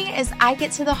 Join me as I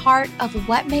get to the heart of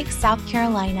what makes South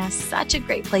Carolina such a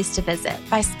great place to visit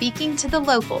by speaking to the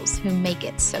locals who make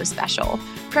it so special.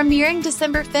 Premiering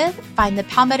December 5th, find the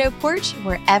Palmetto Porch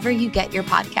wherever you get your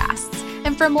podcasts.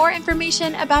 And for more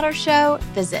information about our show,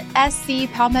 visit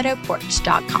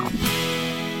scpalmettoporch.com.